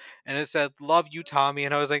window and it said "Love you, Tommy,"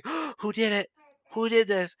 and I was like, "Who did it? Who did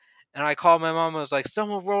this?" And I called my mom and was like,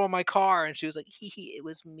 "Someone wrote on my car," and she was like, "Hee, it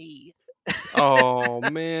was me." Oh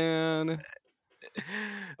man.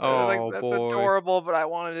 I was like, Oh "That's boy. adorable," but I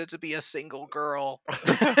wanted it to be a single girl.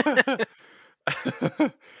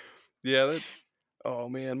 Yeah. Oh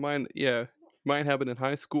man. Mine happened in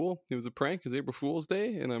high school. It was a prank. It was April Fool's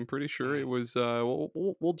Day, and I'm pretty sure it was.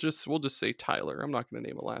 We'll just say Tyler. I'm not going to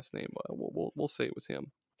name a last name. We'll say it was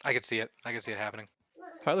him. I could see it. I could see it happening.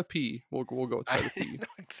 Tyler P. We'll go with Tyler I P. know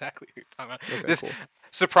exactly what you're talking about. Okay, This, cool.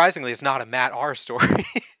 surprisingly, it's not a Matt R story.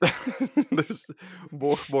 There's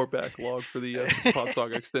more backlog for the Pod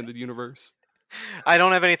Saga Extended Universe. I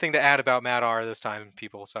don't have anything to add about Matt R this time,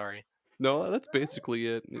 people. Sorry. No, that's basically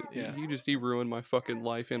it. Yeah. He ruined my fucking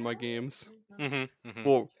life and my games. Mm-hmm.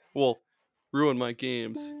 Well, ruined my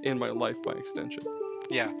games and my life by extension.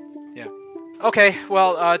 Yeah. Yeah. Okay,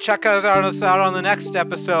 well, check us out on the next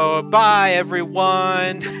episode. Bye,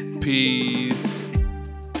 everyone. Peace.